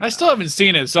I don't know. I still haven't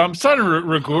seen it, so I'm starting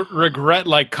to regret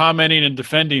like commenting and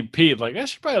defending Pete. Like, I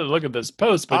should probably look at this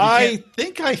post, but I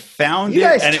think I found you it.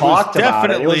 guys and talked it was about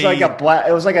definitely, it.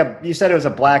 It was like a you said it was a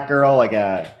black girl, like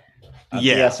a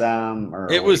BSM,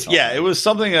 or it was it was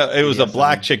something. It was BSM. A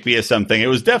black chick BSM thing. It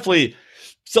was definitely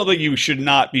something you should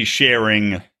not be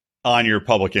sharing on your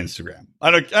public Instagram.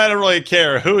 I don't really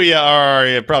care who you are.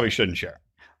 You probably shouldn't share.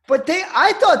 But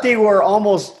I thought they were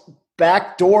almost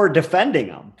backdoor defending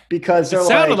him because it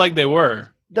sounded like they were.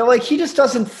 They're like, he just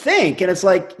doesn't think, and it's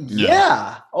like,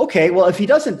 okay. Well, if he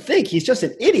doesn't think, he's just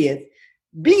an idiot.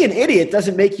 Being an idiot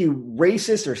doesn't make you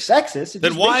racist or sexist.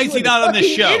 Then why is he not on this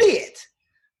show? Idiot.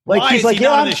 Like, he's like,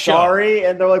 I'm sorry.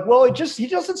 And they're like, well, he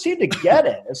doesn't seem to get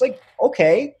it. It's like,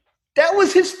 okay, that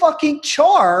was his fucking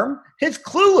charm, his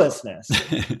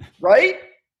cluelessness, right?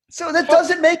 So that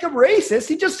doesn't make him racist.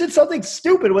 He just did something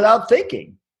stupid without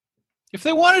thinking. If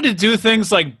they wanted to do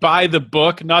things like by the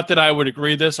book, not that I would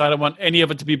agree this, I don't want any of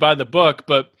it to be by the book,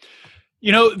 but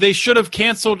they should have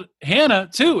canceled Hannah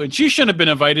too. And she shouldn't have been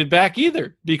invited back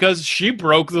either because she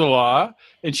broke the law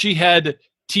and she had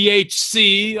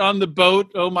THC on the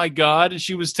boat. Oh my God. And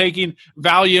she was taking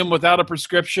Valium without a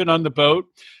prescription on the boat.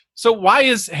 So why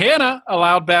is Hannah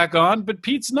allowed back on, but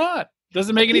Pete's not?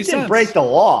 Doesn't make any sense. He didn't break the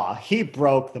law. He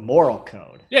broke the moral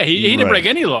code. Yeah, he didn't break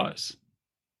any laws.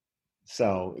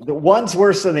 So the one's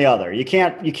worse than the other. You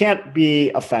can't be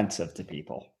offensive to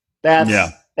people.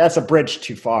 That's a bridge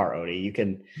too far, Odie.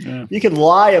 You can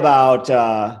lie about.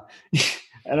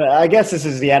 And I guess this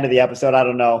is the end of the episode. I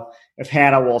don't know if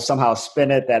Hannah will somehow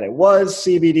spin it that it was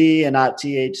CBD and not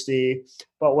THC.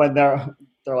 But when they're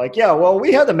like, yeah, well,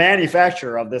 we have the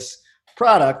manufacturer of this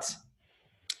product.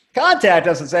 Contact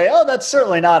us and say, oh, that's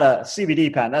certainly not a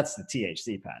CBD pen. That's the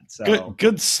THC pen. So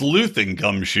good sleuthing,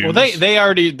 gumshoes.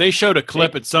 Well, they showed a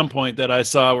clip at some point that I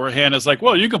saw where Hannah's like,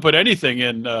 well, you can put anything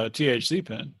in THC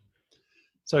pen.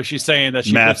 So she's saying that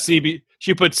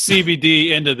she put CBD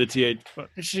into the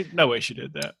THC. No way she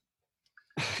did that.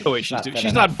 No way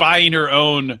she's not buying her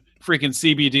own freaking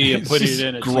CBD and putting it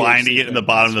in. Grinding it in the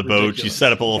bottom of the boat. She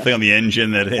set up a little thing on the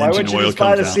engine that Why engine oil comes out. Why would you just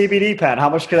buy the CBD pen? How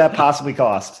much could that possibly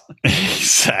cost?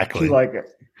 Exactly.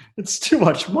 It's too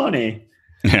much money.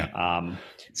 Yeah.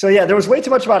 So there was way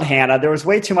too much about Hannah. There was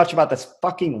way too much about this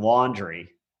fucking laundry.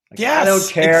 Yes, I don't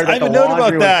care that the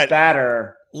laundry was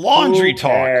better. Laundry Who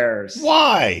talk. Cares?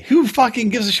 Why? Who fucking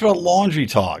gives a shit about laundry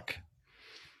talk?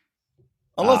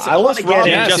 Unless Rob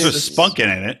and Jess was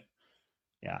spunking in it.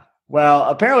 Yeah. Well,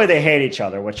 apparently they hate each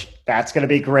other, which that's going to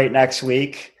be great next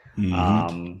week.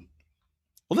 Mm-hmm.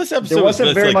 Well, this episode there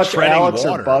wasn't very much Alex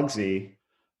water. Or Bugsy.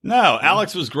 No,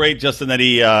 Alex was great, just in that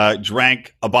he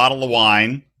drank a bottle of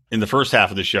wine in the first half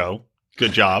of the show.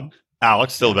 Good job.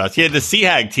 Alex, still the best. He had the sea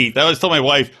hag teeth. I always tell my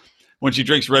wife, when she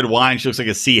drinks red wine, she looks like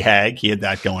a sea hag. He had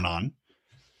that going on.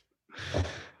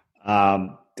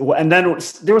 And then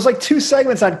there was like 2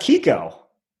 segments on Kiko.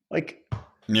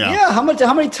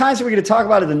 How many times are we going to talk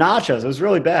about it? The nachos. It was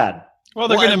really bad. Well,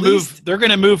 they're going to move. They're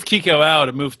going to move Kiko out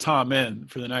and move Tom in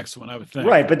for the next one, I would think.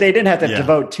 Right, but they didn't have to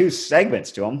devote 2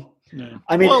 segments to him. Yeah.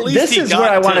 I mean, this is where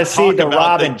I want to see the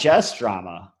Rob and Jess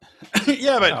drama.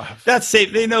 Yeah, but that's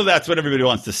safe. They know that's what everybody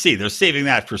wants to see. They're saving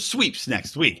that for sweeps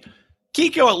next week.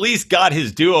 Kiko at least got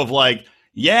his due of I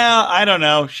don't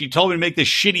know. She told me to make this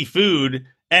shitty food.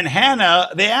 And Hannah,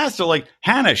 they asked her,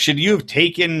 Hannah, should you have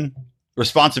taken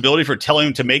responsibility for telling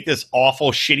him to make this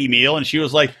awful, shitty meal? And she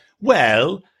was like,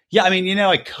 well, yeah, I mean,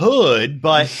 I could,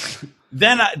 but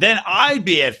then I'd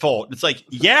be at fault. It's like,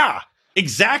 yeah,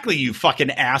 exactly, you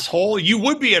fucking asshole. You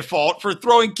would be at fault for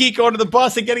throwing Kiko under the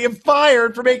bus and getting him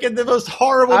fired for making the most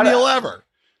horrible meal ever.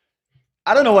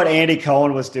 I don't know what Andy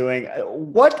Cohen was doing.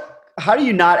 How do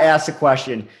you not ask the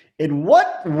question, in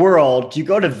what world do you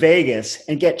go to Vegas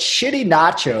and get shitty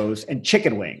nachos and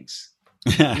chicken wings?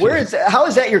 How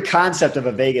is that your concept of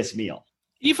a Vegas meal?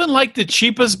 Even the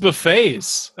cheapest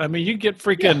buffets. I mean, you get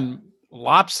freaking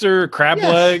lobster, crab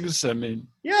legs. I mean,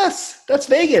 yes, that's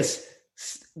Vegas.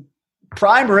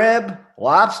 Prime rib,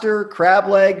 lobster, crab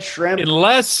leg, shrimp.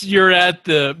 Unless you're at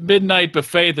the midnight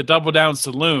buffet at the Double Down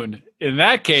Saloon. In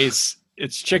that case,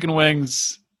 it's chicken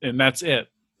wings, and that's it.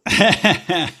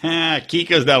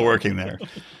 Kiko's not working there.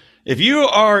 If you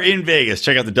are in Vegas,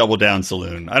 check out the Double Down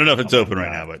Saloon. I don't know if it's open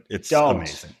right now, but it's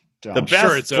amazing. The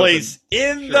best place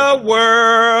in the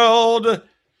world.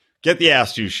 Get the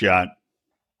ass juice shot.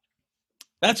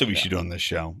 That's what we should do on this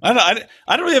show. I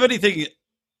don't really have anything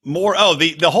more. Oh,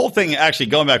 the whole thing, actually,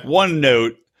 going back one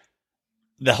note,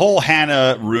 the whole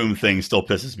Hannah room thing still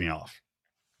pisses me off.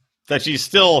 That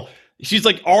she's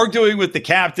like arguing with the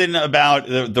captain about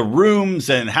the rooms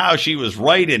and how she was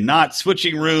right in not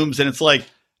switching rooms. And it's like,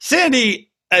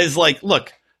 Sandy is like,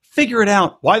 look, figure it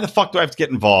out. Why the fuck do I have to get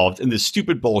involved in this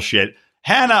stupid bullshit?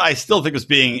 Hannah, I still think was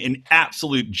being an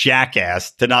absolute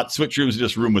jackass to not switch rooms in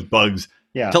this room with Bugs.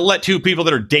 Yeah. To let two people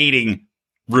that are dating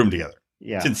room together.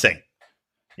 Yeah. It's insane.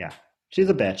 Yeah. She's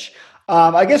a bitch.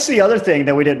 I guess the other thing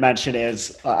that we didn't mention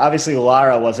is obviously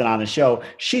Lara wasn't on the show.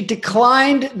 She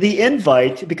declined the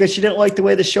invite because she didn't like the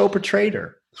way the show portrayed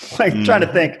her. Like trying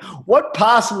to think, what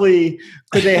possibly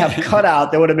could they have cut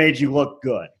out that would have made you look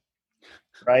good?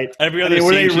 Right? Every other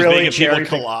scene, she's really making people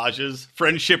collages,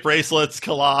 friendship bracelets,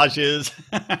 collages.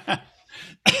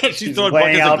 she's throwing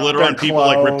buckets of glitter on people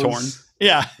like Rip Torn.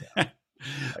 Yeah.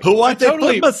 Who wants a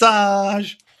foot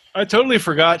massage? I totally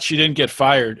forgot she didn't get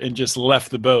fired and just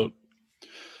left the boat.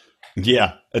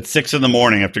 Yeah, at 6 a.m.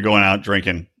 after going out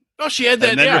drinking. Oh, she had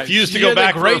that. And then refused to go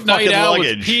back for her fucking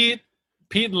luggage. Pete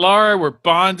and Laura were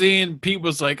bonding. Pete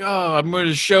was like, "Oh, I'm going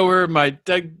to show her my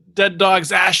dead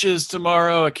dog's ashes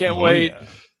tomorrow. I can't wait." Yeah.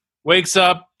 Wakes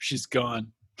up, she's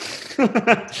gone.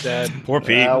 Dead. Poor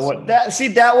Pete.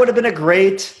 That would have been a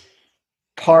great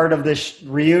part of this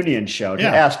reunion show to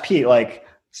ask Pete, like,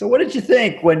 so what did you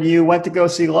think when you went to go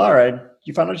see Laura and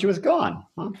you found out she was gone?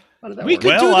 Huh? We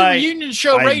could do the reunion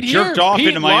show right here. I jerked off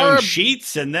into my own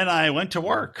sheets and then I went to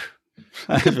work.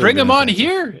 Bring them on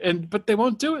here, but they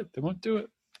won't do it.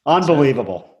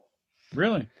 Unbelievable.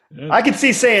 Really? Yeah. I can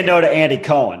see saying no to Andy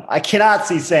Cohen. I cannot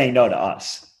see saying no to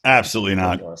us. Absolutely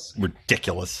not.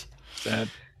 Ridiculous. Sad.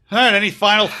 All right, any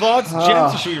final thoughts,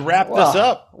 gents? Or should we wrap this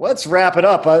up? Let's wrap it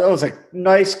up. It was a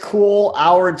nice, cool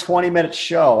hour and 20-minute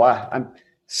show. I'm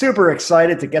super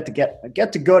excited to get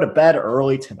to go to bed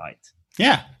early tonight.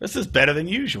 Yeah, this is better than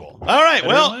usual. All right,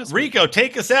 well, Rico,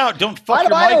 take us out. Don't fuck your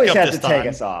mic up this time. I always have to take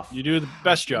us off. You do the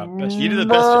best job. You do the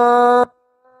best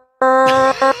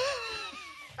job.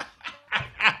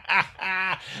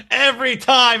 Every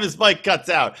time his mic cuts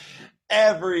out.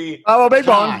 Every big time.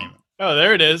 Bong. Oh,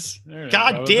 there it is.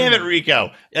 God damn it,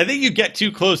 Rico. I think you get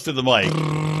too close to the mic.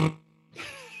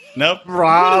 Nope.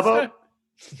 Bravo.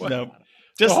 Nope.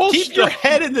 Just keep your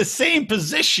head in the same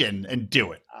position and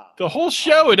do it. The whole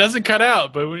show, it doesn't cut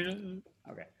out. But okay.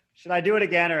 Should I do it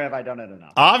again or have I done it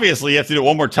enough? Obviously, you have to do it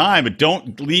one more time, but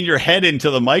don't lean your head into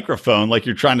the microphone like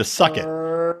you're trying to suck it.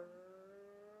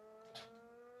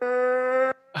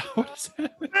 What is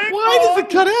that? Why does it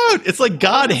cut out? It's like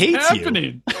God hates you.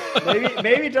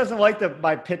 Maybe it doesn't like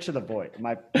my pitch of the voice.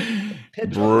 My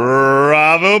pitch.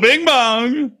 Bravo, Bing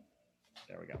Bong.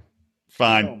 There we go.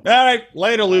 Fine. Boom. All right.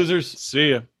 Later, losers.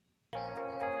 See ya.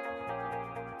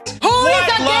 Who is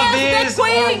the dance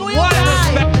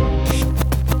queen?